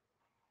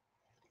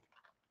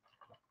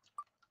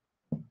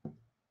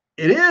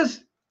 It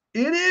is.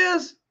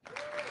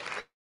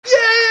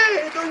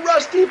 Yay! The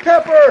Rusty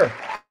Pepper.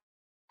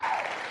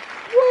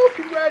 Whoa,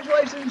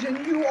 congratulations,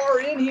 and you are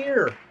in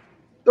here.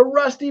 The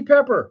Rusty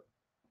Pepper.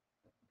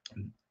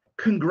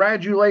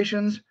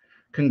 Congratulations.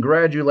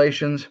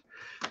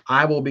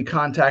 I will be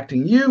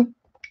contacting you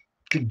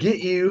to get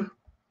you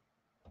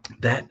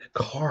that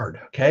card,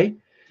 okay?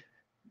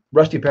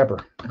 Rusty Pepper.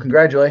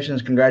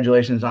 Congratulations.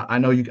 I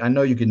know you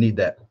can need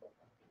that.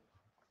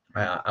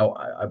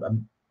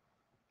 I'm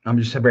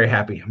just very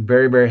happy. I'm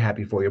very, very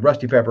happy for you.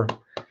 Rusty Pepper.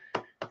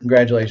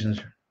 Congratulations.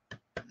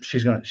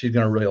 She's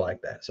gonna really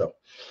like that. So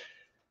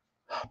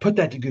put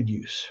that to good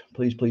use,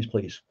 please.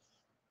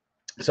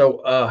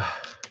 So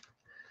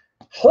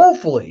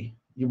hopefully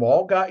you've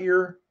all got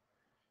your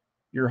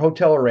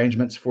hotel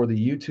arrangements for the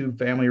YouTube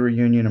family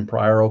reunion in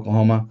Pryor,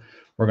 Oklahoma.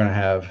 We're gonna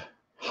have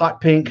hot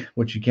pink,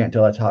 which you can't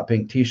tell that's hot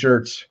pink,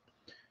 t-shirts,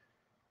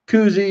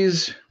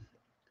 koozies,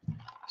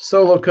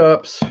 solo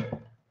cups,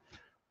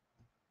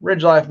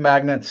 RidgeLife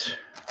magnets,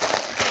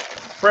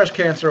 breast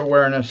cancer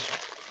awareness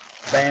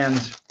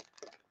bands,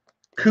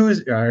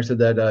 koozies. I said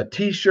that.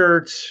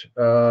 T-shirts.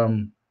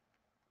 We'll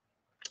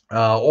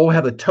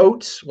have the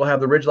totes. We'll have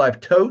the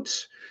RidgeLife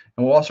totes,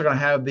 and we're also going to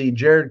have the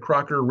Jared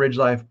Crocker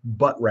RidgeLife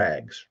butt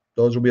rags.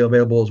 Those will be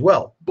available as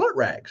well. Butt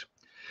rags.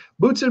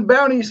 Boots and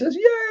Bounty says,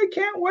 "Yay!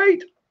 Can't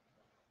wait."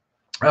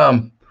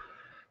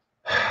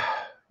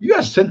 You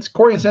guys,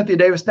 Corey and Cynthia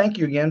Davis, thank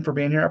you again for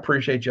being here. I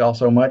appreciate you all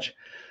so much.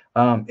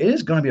 It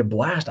is going to be a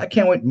blast. I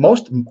can't wait.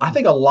 I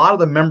think a lot of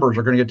the members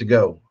are going to get to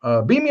go.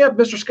 Beam me up,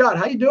 Mr. Scott.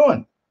 How you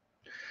doing?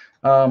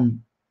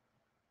 I'm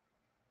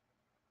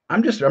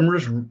just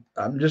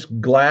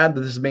glad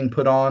that this is being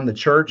put on. The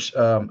church,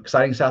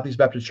 Exciting Southeast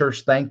Baptist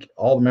Church, thank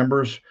all the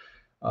members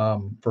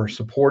for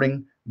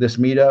supporting this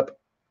meetup.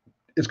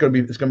 It's gonna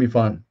be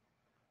fun.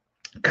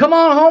 Come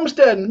on,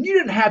 Homestead. You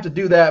didn't have to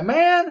do that,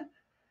 man.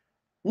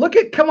 Look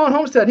at Come on,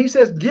 Homestead. He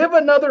says, give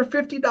another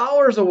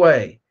 $50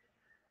 away.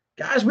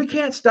 Guys, we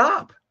can't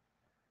stop.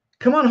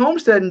 Come on,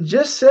 Homestead and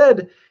just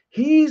said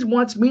he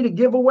wants me to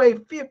give away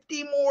 $50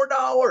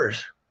 more.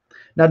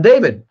 Now,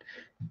 David,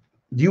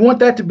 do you want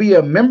that to be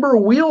a member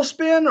wheel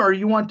spin or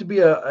you want it to be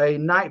a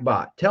night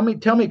bot? Tell me,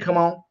 come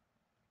on.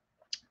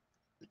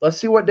 Let's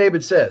see what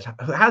David says.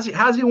 How's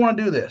he want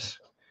to do this?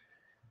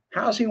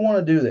 How's he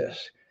want to do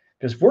this?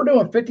 Because we're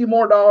doing $50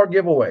 more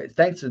giveaways.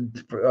 Thanks to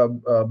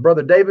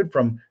Brother David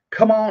from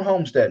Come On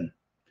Homesteading.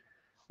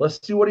 Let's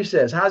see what he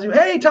says.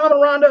 Hey, Tom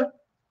and Rhonda.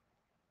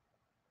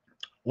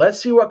 Let's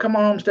see what Come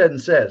On Homesteading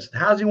says.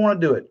 How's he want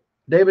to do it?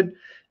 David,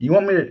 you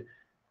want me to,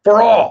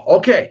 for all.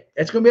 Okay,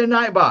 it's going to be a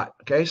Nightbot.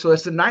 Okay, so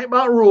it's the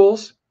Nightbot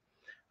rules.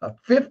 Another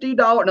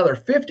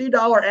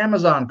 $50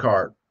 Amazon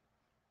card.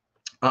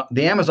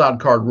 The Amazon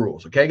card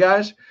rules. Okay,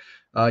 guys?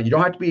 You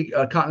don't have to be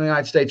a continental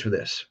United States for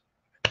this.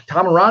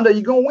 Tom and Rhonda,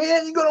 you're going to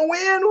win. You're going to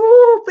win.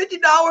 Woo,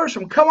 $50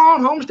 from Come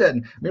On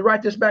Homesteading. Let me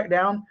write this back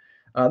down.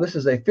 This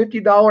is a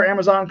 $50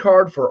 Amazon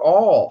card for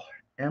all.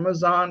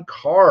 Amazon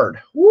card.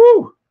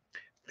 Woo!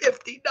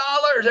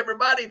 $50,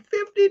 everybody,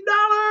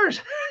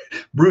 $50.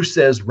 Bruce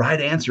says, right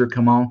answer.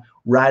 Come on,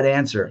 right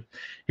answer.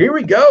 Here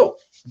we go.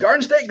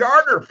 Garden State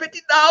Gardener,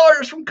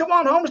 $50 from Come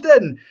On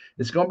Homesteading.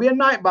 It's going to be a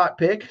Nightbot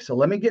pick. So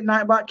let me get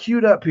Nightbot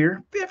queued up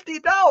here.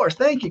 $50.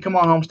 Thank you, Come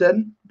On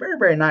Homesteading. Very,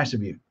 very nice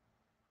of you.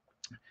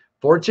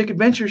 Florida Chick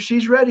Adventure,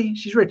 she's ready.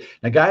 She's ready.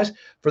 Now, guys,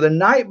 for the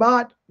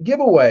Nightbot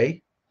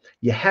giveaway,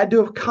 you had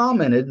to have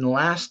commented in the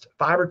last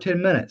 5 or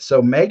 10 minutes.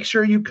 So make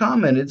sure you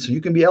commented so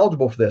you can be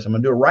eligible for this. I'm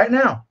going to do it right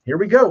now. Here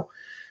we go.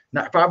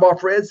 Fireball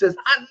Fred says,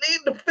 I need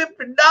the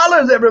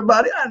 $50,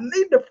 everybody. I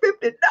need the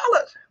 $50.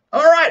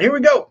 All right, here we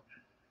go.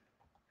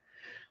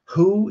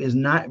 Who is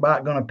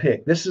Nightbot going to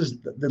pick? This is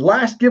the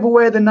last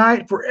giveaway of the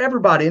night for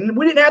everybody. And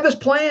we didn't have this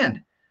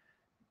planned.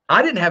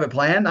 I didn't have it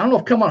planned. I don't know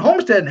if Come On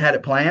Homestead had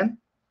it planned.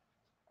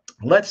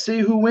 Let's see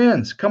who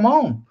wins. Come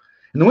on.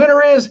 And the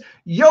winner is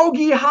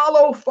Yogi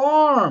Hollow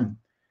Farm.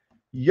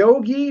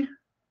 Yogi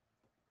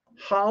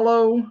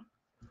Hollow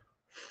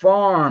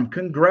Farm.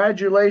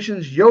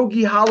 Congratulations,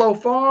 Yogi Hollow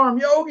Farm.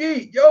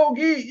 Yogi,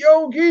 Yogi,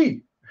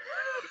 Yogi.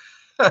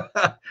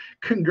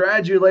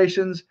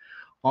 Congratulations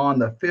on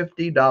the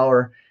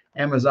 $50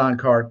 Amazon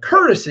card,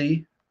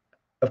 courtesy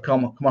of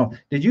Come On.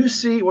 Did you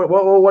see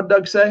what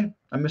Doug said?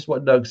 I missed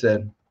what Doug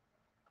said.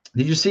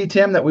 Did you see,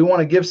 Tim, that we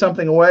want to give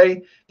something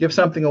away? Give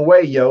something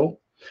away, yo.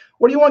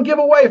 What do you want to give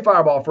away,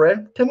 Fireball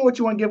Fred? Tell me what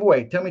you want to give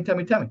away. Tell me. Tell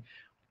me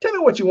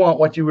what you want,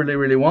 what you really,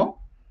 really want.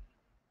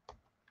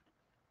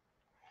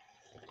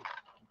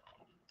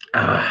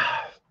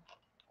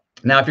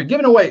 Now, if you're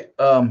giving away,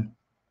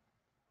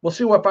 we'll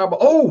see what Fireball.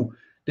 Oh,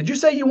 did you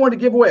say you wanted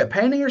to give away a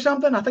painting or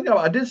something? I think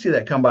I did see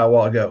that come by a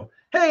while ago.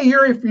 Hey,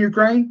 Yuri from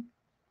Ukraine.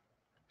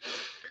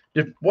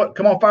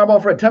 Come on,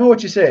 Fireball Fred. Tell me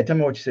what you said. Tell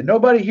me what you said.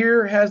 Nobody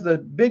here has the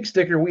big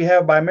sticker we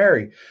have by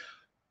Mary.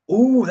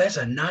 Ooh, that's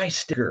a nice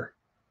sticker.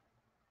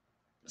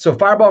 So,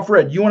 Fireball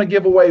Fred, you want to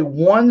give away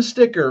one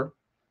sticker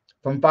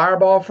from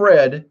Fireball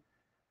Fred.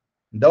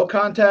 They'll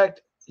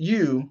contact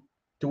you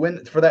to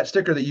win for that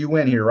sticker that you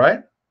win here,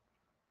 right?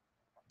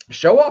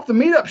 Show off the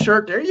meetup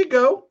shirt. There you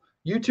go.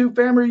 YouTube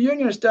Family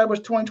Reunion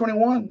established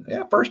 2021.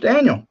 Yeah, first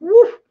annual.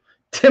 Woo.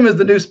 Tim is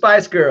the new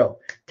Spice Girl.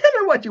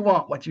 Tell me what you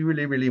want, what you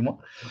really, really want.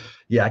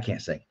 Yeah, I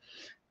can't sing.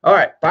 All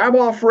right,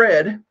 Fireball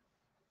Fred,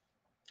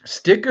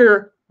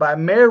 sticker by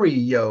Mary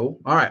Yo.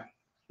 All right,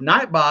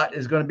 Nightbot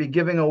is going to be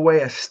giving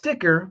away a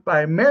sticker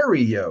by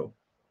Mary Yo.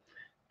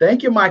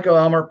 Thank you, Michael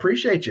Elmer.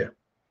 Appreciate you.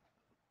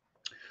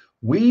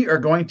 We are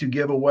going to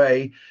give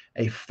away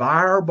a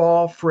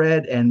Fireball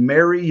Fred and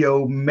Mary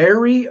Yo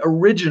Mary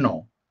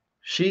original.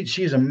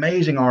 She's an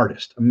amazing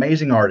artist,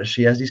 amazing artist.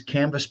 She has these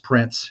canvas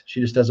prints.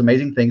 She just does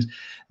amazing things.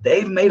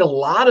 They've made a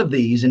lot of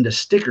these into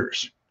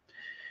stickers.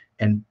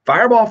 And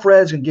Fireball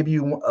Fred's going to give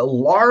you a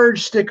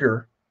large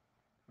sticker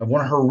of one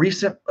of her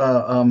recent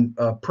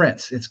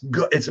prints. It's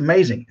good. It's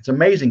amazing. It's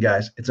amazing,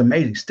 guys. It's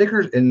amazing.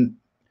 Stickers, and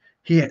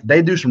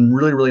they do some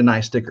really, really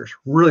nice stickers.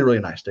 Really, really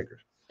nice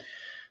stickers.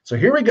 So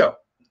here we go.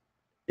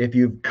 If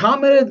you've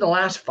commented in the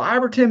last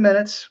 5 or 10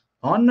 minutes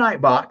on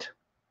Nightbot,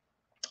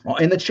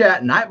 in the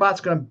chat,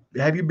 Nightbot's going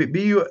to have you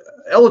be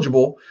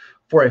eligible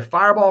for a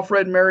Fireball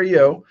Fred Mary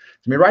Yo.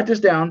 Let me write this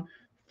down.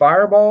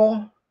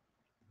 Fireball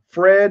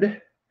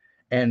Fred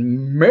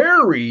and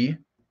Mary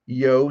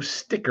Yo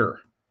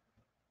sticker.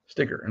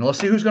 And let's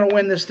see who's going to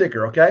win this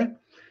sticker, okay?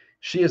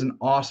 She is an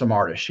awesome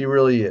artist. She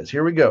really is.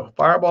 Here we go.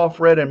 Fireball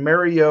Fred and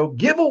Mary Yo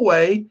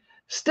giveaway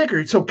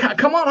sticker. So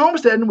Come On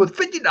Homesteading with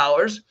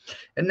 $50.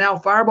 And now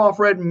Fireball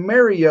Fred and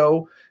Mary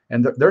Yo,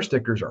 and their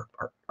stickers are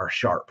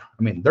sharp.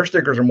 I mean, their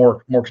stickers are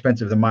more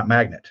expensive than my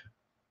magnet.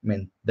 I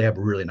mean, they have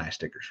really nice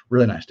stickers.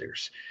 Really nice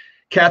stickers.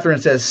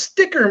 Catherine says,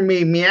 sticker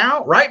me,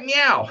 meow. Right,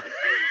 meow.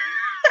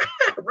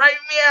 Right,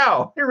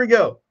 meow. Here we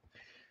go.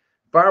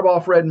 Fireball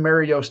Fred and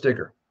Mary Yo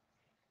sticker.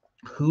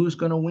 Who's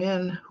going to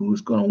win?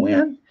 Who's going to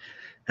win?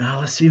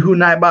 Let's see who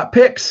Nightbot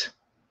picks.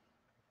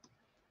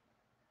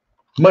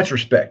 Much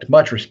respect.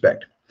 Much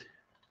respect.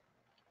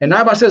 And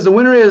Nightbot says the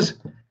winner is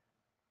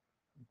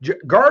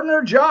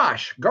Gardner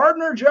Josh.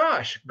 Gardner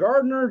Josh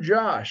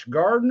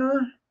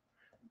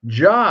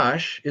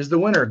is the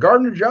winner.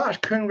 Gardner Josh.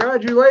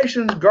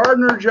 Congratulations,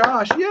 Gardner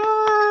Josh.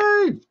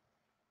 Yay!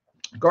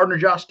 Gardner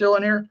Josh still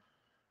in here?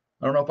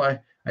 I don't know if I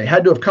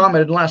had to have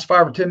commented in the last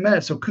 5 or 10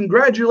 minutes. So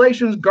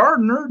congratulations,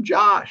 Gardner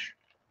Josh.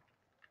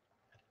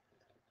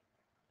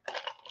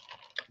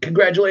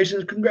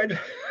 Congratulations.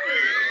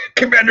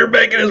 Commander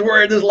Bacon is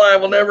worried this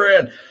live will never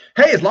end.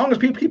 Hey, as long as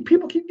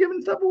people keep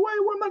giving stuff away,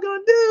 what am I going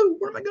to do?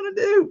 What am I going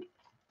to do?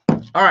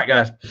 All right,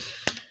 guys.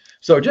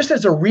 So just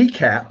as a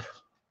recap,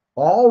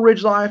 all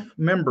RidgeLife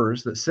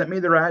members that sent me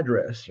their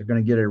address are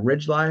going to get a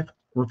RidgeLife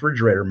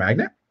refrigerator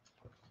magnet.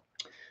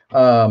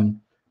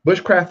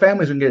 Bushcraft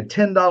Family is going to get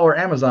a $10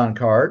 Amazon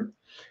card.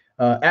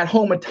 At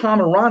Home with Tom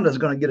and Rhonda is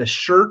going to get a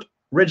shirt,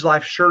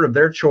 RidgeLife shirt of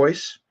their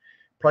choice.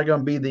 Probably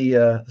going to be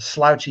the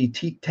slouchy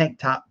tank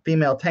top,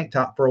 female tank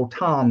top for old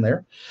Tom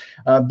there.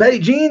 Betty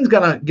Jean's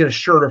going to get a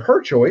shirt of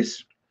her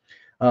choice.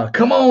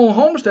 Come On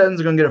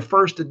Homesteading's going to get a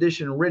first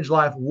edition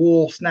RidgeLife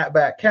wool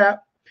snapback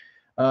cap.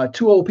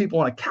 2 old people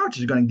on a couch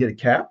is going to get a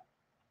cap.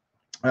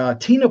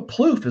 Tina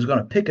Plouffe is going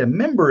to pick a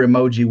member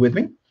emoji with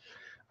me.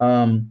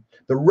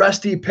 The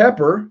Rusty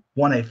Pepper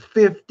won a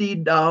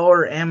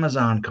 $50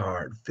 Amazon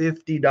card,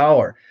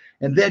 $50.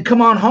 And then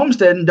Come On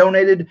Homestead and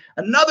donated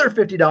another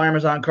 $50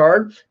 Amazon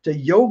card to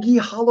Yogi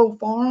Hollow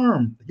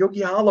Farm.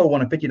 Yogi Hollow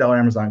won a $50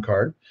 Amazon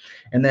card.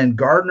 And then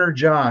Gardner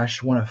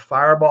Josh won a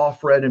Fireball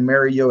Fred and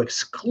Mary Yo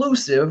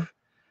exclusive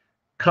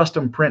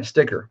custom print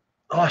sticker.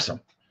 Awesome.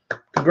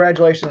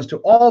 Congratulations to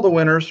all the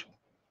winners.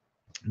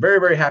 Very,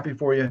 very happy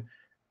for you.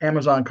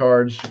 Amazon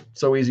cards,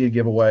 so easy to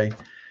give away.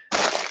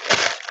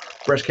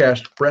 Breast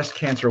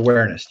cancer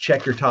awareness.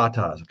 Check your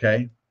tatas,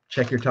 okay?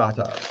 Check your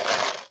tatas.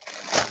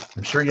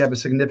 I'm sure you have a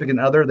significant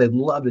other. They'd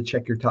love to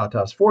check your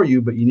tatas for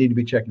you, but you need to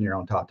be checking your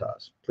own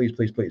tatas. Please,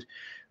 please, please.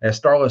 As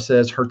Starla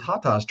says, her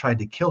tatas tried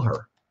to kill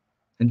her,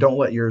 and don't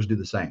let yours do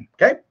the same,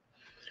 okay?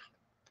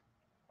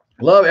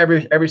 Love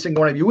every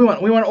single one of you. We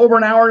went over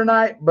an hour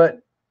tonight,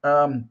 but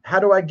how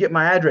do I get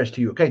my address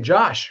to you? Okay,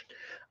 Josh.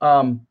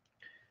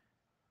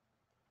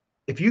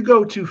 If you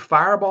go to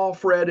Fireball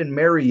Fred and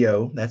Mary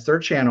Yo, that's their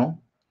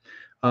channel,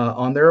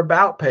 on their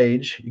About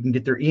page, you can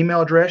get their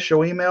email address,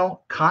 show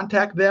email,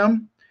 contact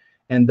them,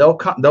 and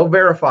they'll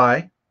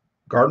verify.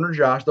 Gardner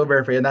Josh, they'll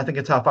verify, and I think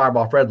it's how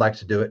Fireball Fred likes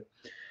to do it.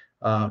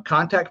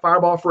 Contact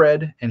Fireball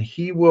Fred, and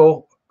he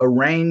will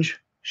arrange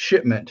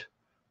shipment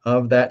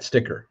of that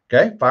sticker.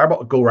 Okay,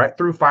 go right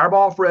through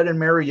Fireball Fred and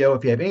Mary Yo.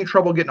 If you have any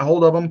trouble getting a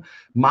hold of them,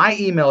 my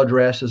email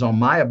address is on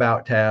my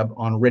About tab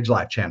on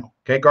RidgeLife channel.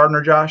 Okay,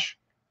 Gardner Josh,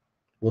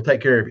 we'll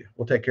take care of you.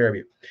 We'll take care of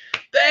you.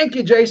 Thank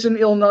you, Jason,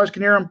 Illinois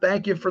Canarum.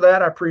 Thank you for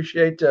that. I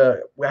appreciate. I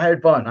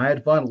had fun.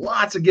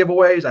 Lots of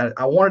giveaways.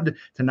 I wanted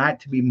tonight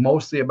to be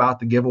mostly about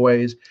the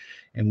giveaways,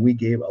 and we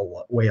gave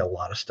away a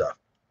lot of stuff.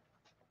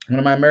 One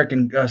of my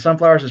American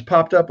sunflowers has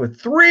popped up with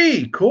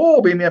 3.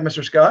 Cool. Beam me up,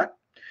 Mr. Scott.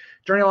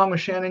 Journey along with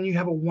Shannon. You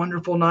have a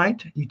wonderful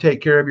night. You take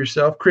care of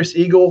yourself. Chris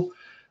Eagle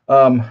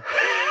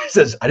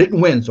says, I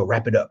didn't win, so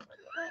wrap it up.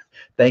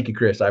 Thank you,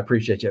 Chris. I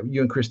appreciate you.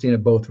 You and Christina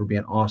both for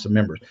being awesome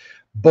members.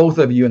 Both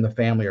of you and the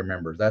family are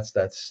members. That's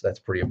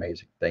pretty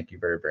amazing. Thank you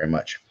very, very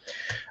much.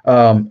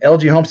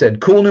 LG Homestead,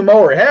 cool new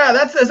mower. Yeah,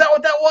 is that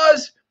what that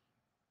was?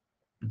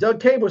 Doug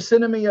Cave was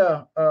sending me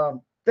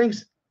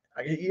things.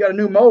 You got a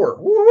new mower.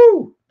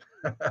 Woohoo!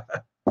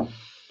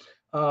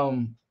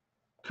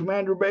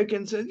 Commander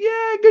Bacon says,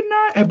 yeah, good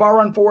night. Hey, Bar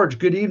Run Forge,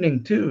 good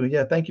evening too.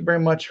 Yeah, thank you very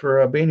much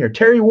for being here.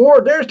 Terry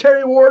Ward, there's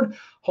Terry Ward.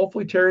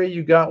 Hopefully, Terry,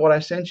 you got what I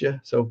sent you.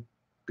 So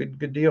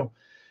good deal.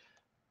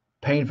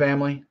 Payne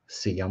family,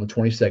 see you on the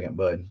 22nd,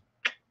 bud.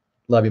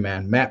 Love you,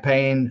 man. Matt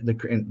Payne,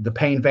 the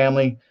Payne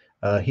family.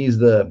 He's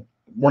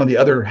one of the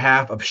other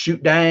half of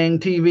Shoot Dang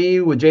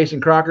TV with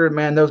Jason Crocker.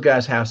 Man, those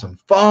guys have some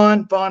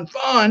fun.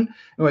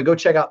 Anyway, go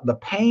check out the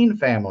Payne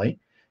family.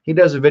 He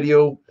does a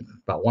video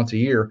about once a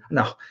year.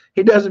 No,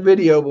 he does a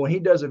video, but when he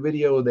does a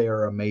video, they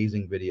are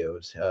amazing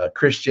videos.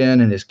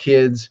 Christian and his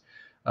kids,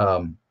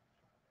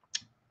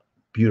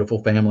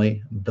 beautiful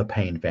family, the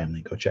Payne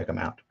family. Go check them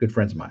out. Good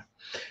friends of mine.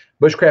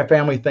 Bushcraft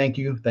family, thank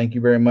you. Thank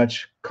you very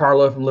much.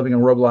 Carla from Living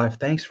in Rogue Life,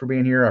 thanks for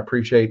being here. I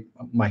appreciate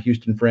my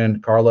Houston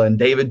friend, Carla, and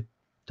David.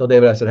 Tell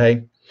David I said,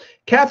 hey.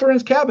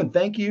 Catherine's Cabin,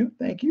 thank you.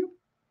 Thank you.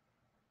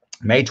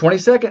 May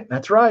 22nd,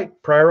 that's right.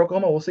 Pryor,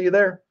 Oklahoma, we'll see you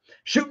there.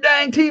 Shoot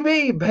Dang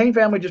TV, Payne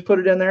family just put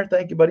it in there.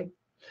 Thank you, buddy.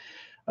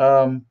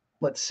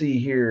 Let's see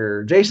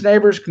here. Jason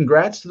Avers,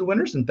 congrats to the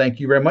winners, and thank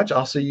you very much.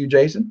 I'll see you,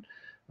 Jason.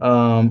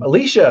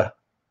 Alicia,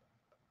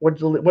 what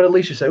did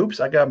Alicia say? Oops,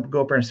 I got to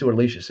go up there and see what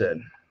Alicia said.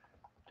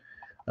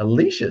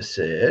 Alicia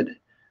said,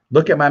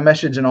 look at my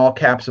message in all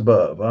caps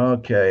above.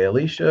 Okay,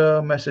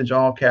 Alicia, message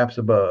all caps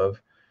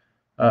above.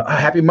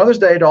 Happy Mother's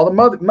Day to all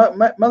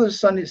the Mother's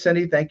Sunday,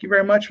 Cindy. Thank you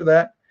very much for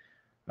that.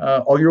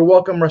 Oh, you're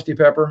welcome, Rusty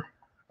Pepper.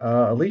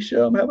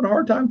 Alicia, I'm having a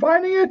hard time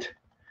finding it.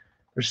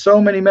 There's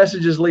so many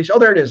messages, Alicia. Oh,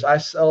 there it is. I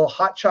sell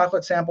hot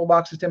chocolate sample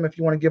boxes, Tim, if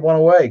you want to give one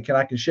away.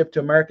 I can ship to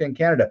America and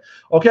Canada.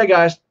 Okay,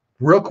 guys,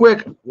 real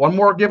quick, one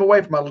more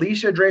giveaway from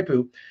Alicia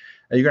Drapu.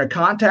 You're going to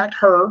contact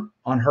her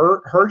on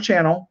her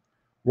channel.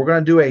 We're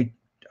going to do a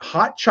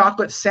hot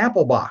chocolate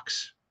sample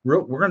box.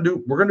 We're going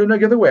to do another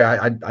giveaway.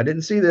 I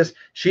didn't see this.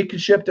 She can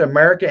ship to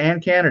America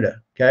and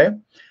Canada. Okay,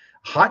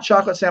 hot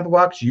chocolate sample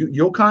box.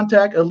 You'll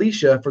contact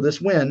Alicia for this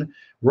win.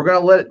 We're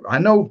going to I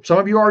know some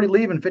of you are already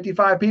leaving,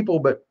 55 people,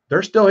 but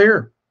they're still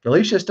here.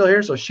 Alicia's still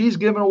here, so she's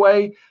giving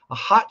away a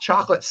hot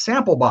chocolate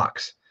sample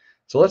box.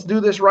 So let's do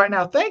this right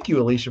now. Thank you,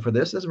 Alicia, for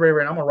this. This is very,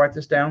 very. I'm going to write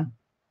this down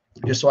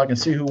just so I can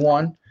see who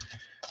won.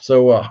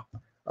 So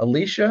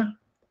Alicia,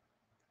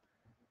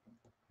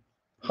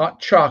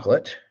 hot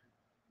chocolate.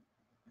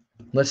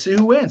 Let's see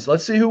who wins.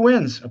 Let's see who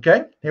wins.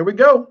 Okay, here we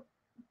go.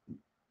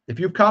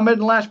 If you've commented in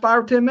the last 5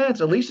 or 10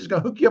 minutes, Alicia's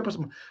going to hook you up with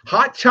some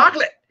hot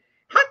chocolate.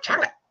 Hot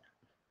chocolate.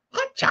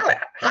 Hot chocolate.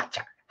 Hot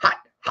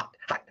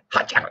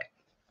chocolate.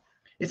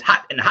 It's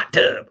hot in the hot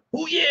tub.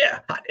 Oh, yeah.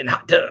 Hot in the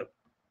hot tub.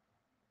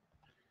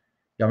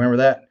 Y'all remember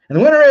that? And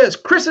the winner is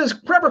Chris's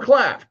Clever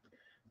Craft.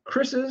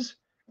 Chris's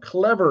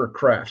Clever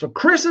Craft. So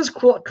Chris's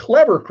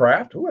Clever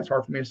Craft. Oh, that's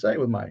hard for me to say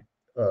with my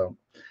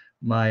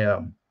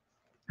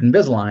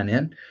Invisalign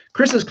in.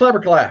 Chris's Clever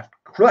Craft.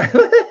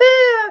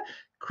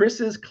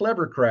 Chris's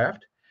Clever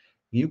Craft,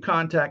 you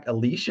contact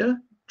Alicia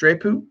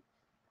Drapu.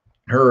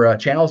 Her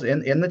channel's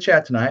in the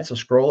chat tonight. So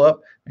scroll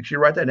up. Make sure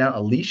you write that down.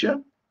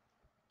 Alicia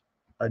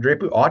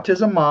Drapu,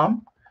 Autism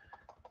Mom.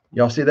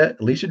 Y'all see that?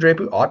 Alicia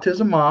Drapu,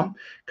 Autism Mom.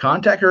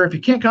 Contact her. If you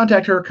can't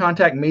contact her,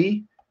 contact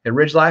me at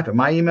RidgeLife at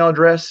my email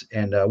address,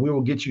 and we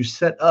will get you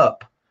set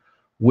up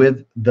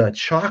with the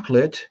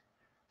chocolate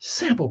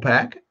sample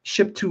pack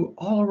shipped to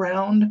all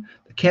around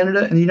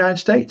Canada and the United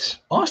States.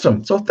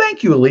 Awesome. So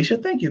thank you, Alicia.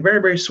 Thank you. Very,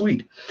 very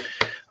sweet.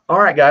 All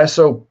right, guys.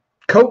 So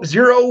Coke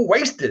Zero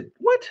wasted.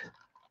 What?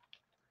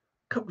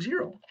 Coke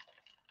Zero?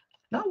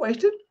 Not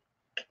wasted.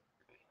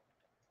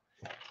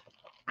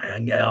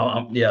 Yeah,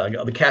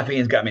 the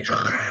caffeine's got me.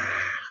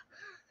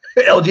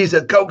 LG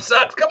says Coke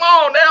sucks. Come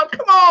on now.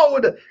 Come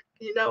on.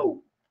 You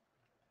know.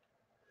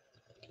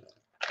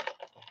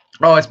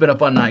 Oh, it's been a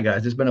fun night,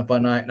 guys. It's been a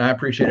fun night, and I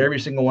appreciate every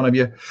single one of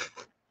you.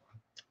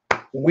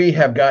 We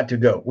have got to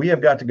go. We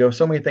have got to go.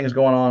 So many things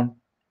going on.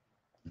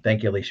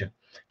 Thank you, Alicia.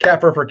 Cat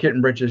Fur for Kitten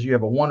Britches. You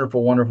have a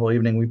wonderful, wonderful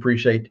evening. We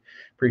appreciate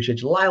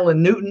you. Lila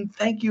Newton.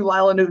 Thank you,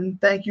 Lila Newton.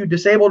 Thank you.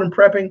 Disabled and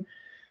Prepping.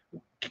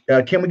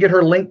 Can we get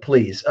her link,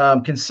 please?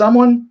 Can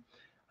someone,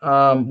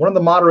 one of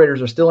the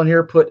moderators are still in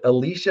here, put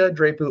Alicia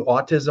Drapu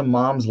Autism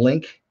Mom's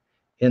link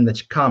in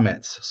the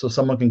comments so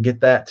someone can get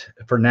that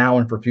for now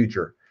and for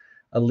future.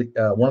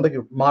 One of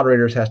the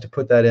moderators has to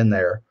put that in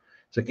there.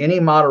 So any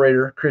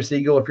moderator, Chris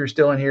Eagle, if you're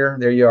still in here,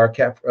 there you are.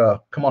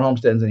 Come on,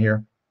 Homestead's in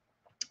here.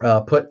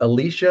 Put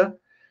Alicia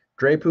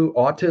Drapu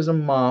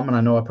Autism Mom, and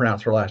I know I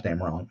pronounced her last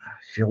name wrong.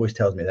 She always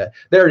tells me that.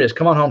 There it is.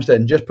 Come on, Homestead,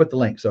 and just put the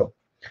link. So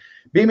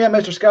beat me up,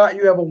 Mr. Scott.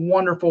 You have a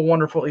wonderful,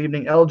 wonderful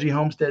evening. LG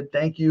Homestead,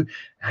 thank you.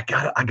 I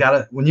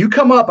gotta. When you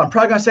come up, I'm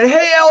probably gonna say,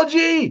 "Hey,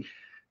 LG."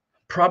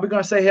 Probably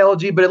gonna say, "Hey,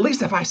 LG," but at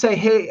least if I say,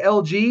 "Hey,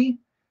 LG,"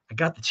 I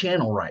got the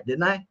channel right,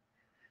 didn't I?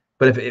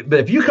 But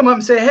if you come up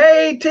and say,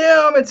 "Hey,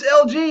 Tim, it's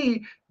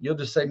LG," you'll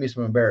just save me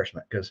some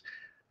embarrassment because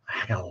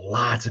I got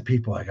lots of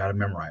people I got to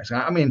memorize.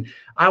 I mean,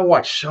 I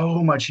watch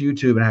so much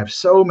YouTube and I have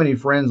so many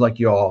friends like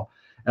y'all,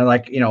 and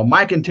like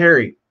Mike and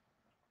Terry.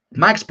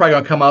 Mike's probably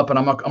gonna come up and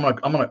I'm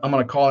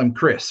gonna call him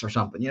Chris or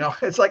something.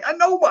 It's like I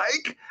know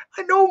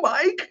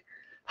Mike.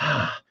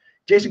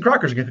 Jason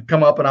Crocker's gonna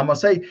come up and I'm gonna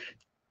say,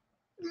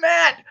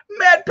 Matt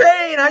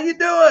Payne, how you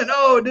doing?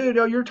 Oh, dude,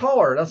 you're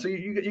taller. So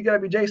you gotta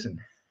be Jason.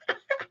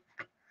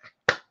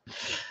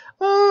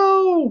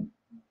 Oh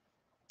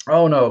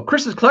no.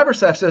 Chris's Clever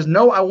Stuff says,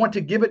 no, I want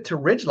to give it to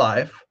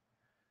RidgeLife.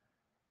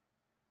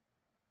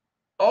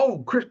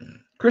 Oh,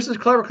 Chris's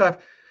Clever Stuff.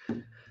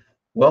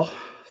 Well,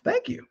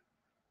 thank you.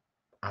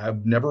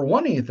 I've never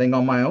won anything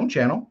on my own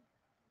channel.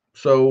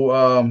 So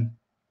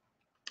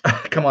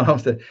come on,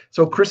 Homestead.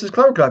 So Chris's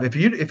Clever Stuff. If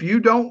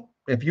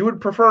you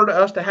would prefer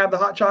us to have the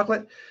hot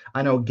chocolate,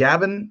 I know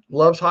Gavin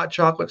loves hot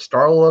chocolate,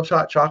 Starla loves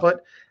hot chocolate,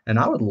 and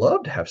I would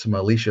love to have some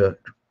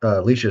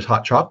Alicia's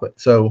hot chocolate.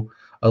 So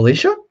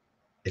Alicia,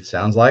 it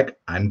sounds like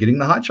I'm getting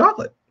the hot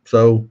chocolate.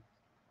 So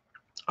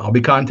I'll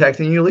be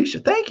contacting you, Alicia.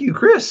 Thank you,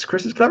 Chris.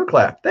 Chris's Clever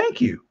Clap. Thank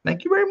you.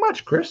 Thank you very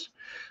much, Chris.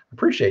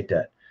 Appreciate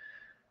that.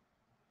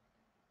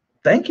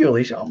 Thank you,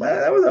 Alicia. Oh, man,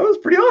 that was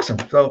pretty awesome.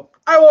 So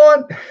I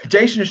won.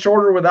 Jason is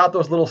shorter without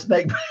those little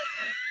snake.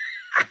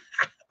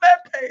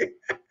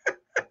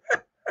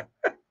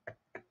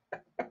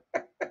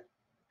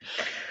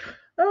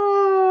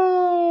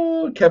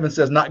 Oh, Kevin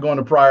says not going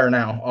to Pryor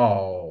now.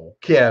 Oh,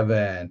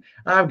 Kevin,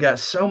 I've got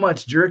so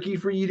much jerky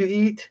for you to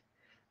eat.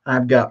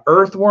 I've got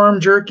earthworm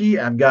jerky.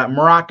 I've got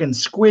Moroccan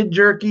squid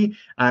jerky.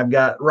 I've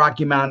got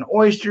Rocky Mountain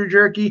oyster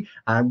jerky.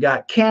 I've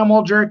got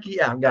camel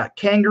jerky. I've got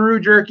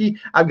kangaroo jerky.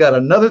 I've got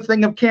another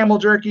thing of camel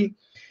jerky.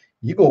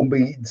 You're going to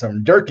be eating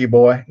some jerky,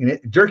 boy.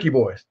 Jerky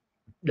boys.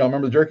 Y'all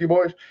remember the jerky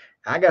boys?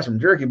 I got some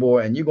jerky, boy,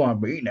 and you're going to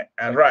be eating it.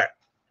 That's right.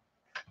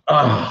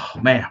 Oh,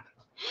 man.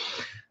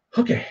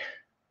 Okay.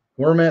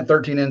 We're a minute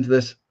 13 into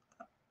this.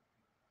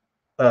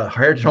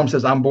 Heritage Home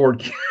says, I'm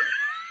bored.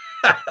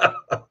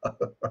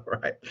 All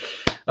right.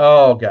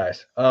 Oh,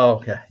 guys. Oh,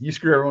 okay. You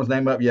screw everyone's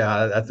name up.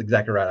 Yeah, that's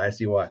exactly right. I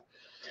see why.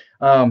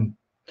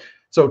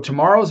 So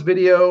tomorrow's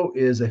video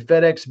is a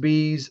FedEx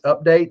Bees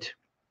update.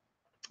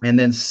 And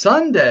then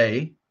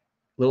Sunday,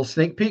 little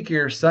sneak peek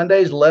here,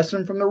 Sunday's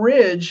lesson from the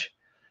Ridge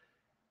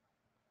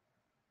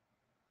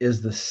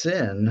is the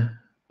sin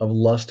of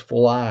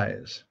lustful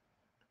eyes.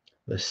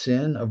 The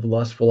sin of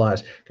lustful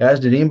eyes. Guys,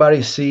 did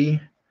anybody see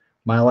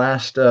my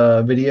last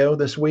video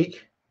this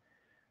week?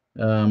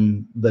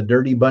 The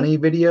Dirty Bunny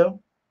video?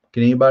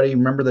 Can anybody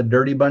remember the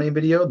Dirty Bunny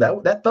video?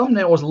 That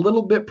thumbnail was a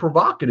little bit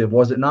provocative,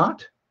 was it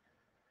not?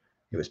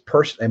 It was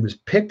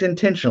picked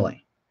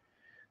intentionally.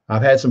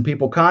 I've had some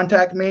people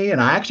contact me, and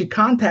I actually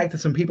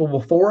contacted some people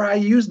before I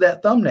used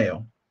that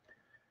thumbnail.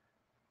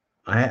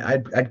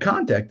 I'd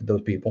contacted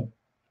those people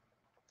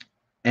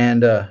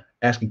and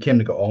asking Kim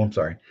to go. Oh, I'm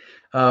sorry.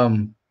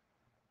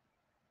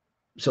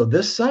 So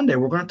this Sunday,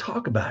 we're going to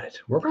talk about it.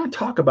 We're going to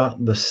talk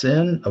about the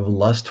sin of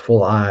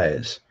lustful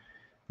eyes.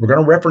 We're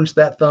going to reference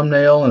that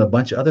thumbnail and a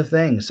bunch of other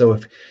things. So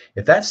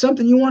if that's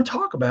something you want to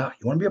talk about,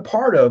 you want to be a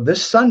part of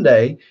this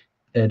Sunday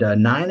at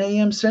 9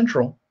 a.m.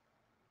 Central,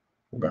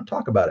 we're going to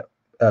talk about it.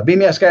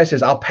 BMS guy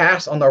says, I'll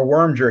pass on their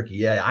worm jerky.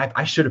 Yeah,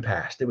 I should have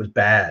passed. It was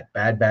bad.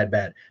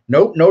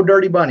 Nope, no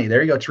dirty bunny.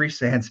 There you go, Tree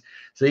Sands.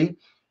 See?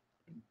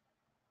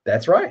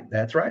 That's right.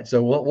 That's right.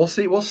 So we'll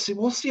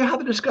see how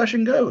the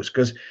discussion goes,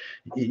 because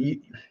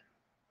you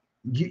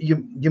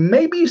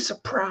may be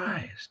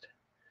surprised.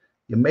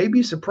 You may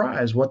be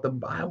surprised what the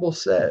Bible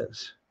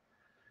says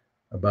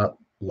about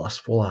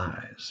lustful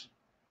eyes.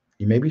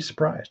 You may be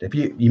surprised. If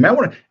you might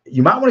want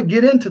to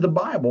get into the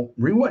Bible,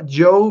 read what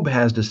Job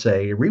has to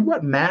say, read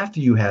what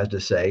Matthew has to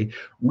say,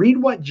 read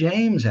what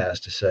James has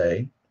to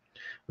say,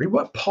 read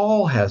what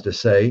Paul has to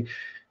say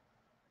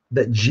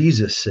that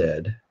Jesus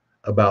said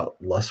about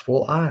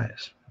lustful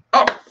eyes.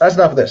 Oh, that's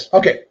enough of this.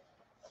 Okay.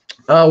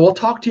 We'll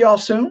talk to y'all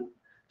soon.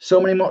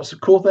 So many more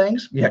cool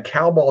things. Yeah,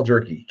 cowball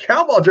jerky.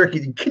 Cowball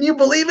jerky. Can you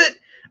believe it?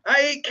 I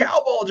ate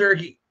cowball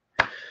jerky.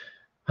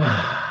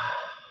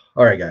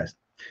 All right, guys.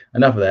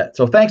 Enough of that.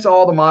 So thanks to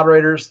all the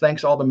moderators.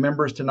 Thanks to all the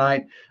members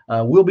tonight.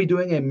 We'll be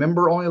doing a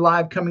member-only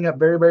live coming up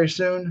very, very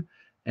soon.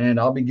 And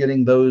I'll be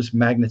getting those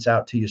magnets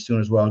out to you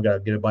soon as well. I've got to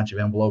get a bunch of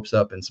envelopes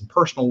up and some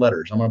personal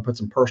letters. I'm going to put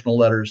some personal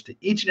letters to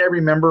each and every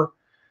member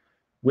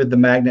with the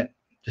magnet,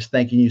 just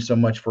thanking you so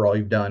much for all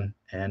you've done,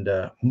 and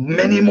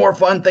many more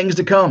fun things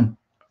to come.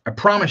 I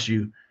promise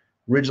you,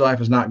 Ridge Life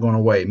is not going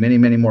away. Many,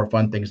 many more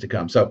fun things to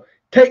come. So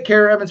take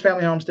care, Evans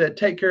Family Homestead.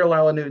 Take care,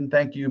 Lila Newton.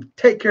 Thank you.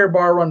 Take care,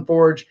 Bar Run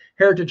Forge,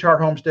 Heritage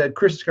Heart Homestead,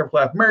 Chris's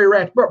Craft, Mary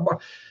Ranch,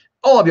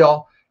 all of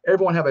y'all.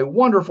 Everyone have a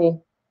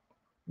wonderful,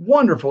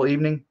 wonderful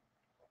evening,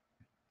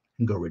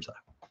 and go Ridge Life.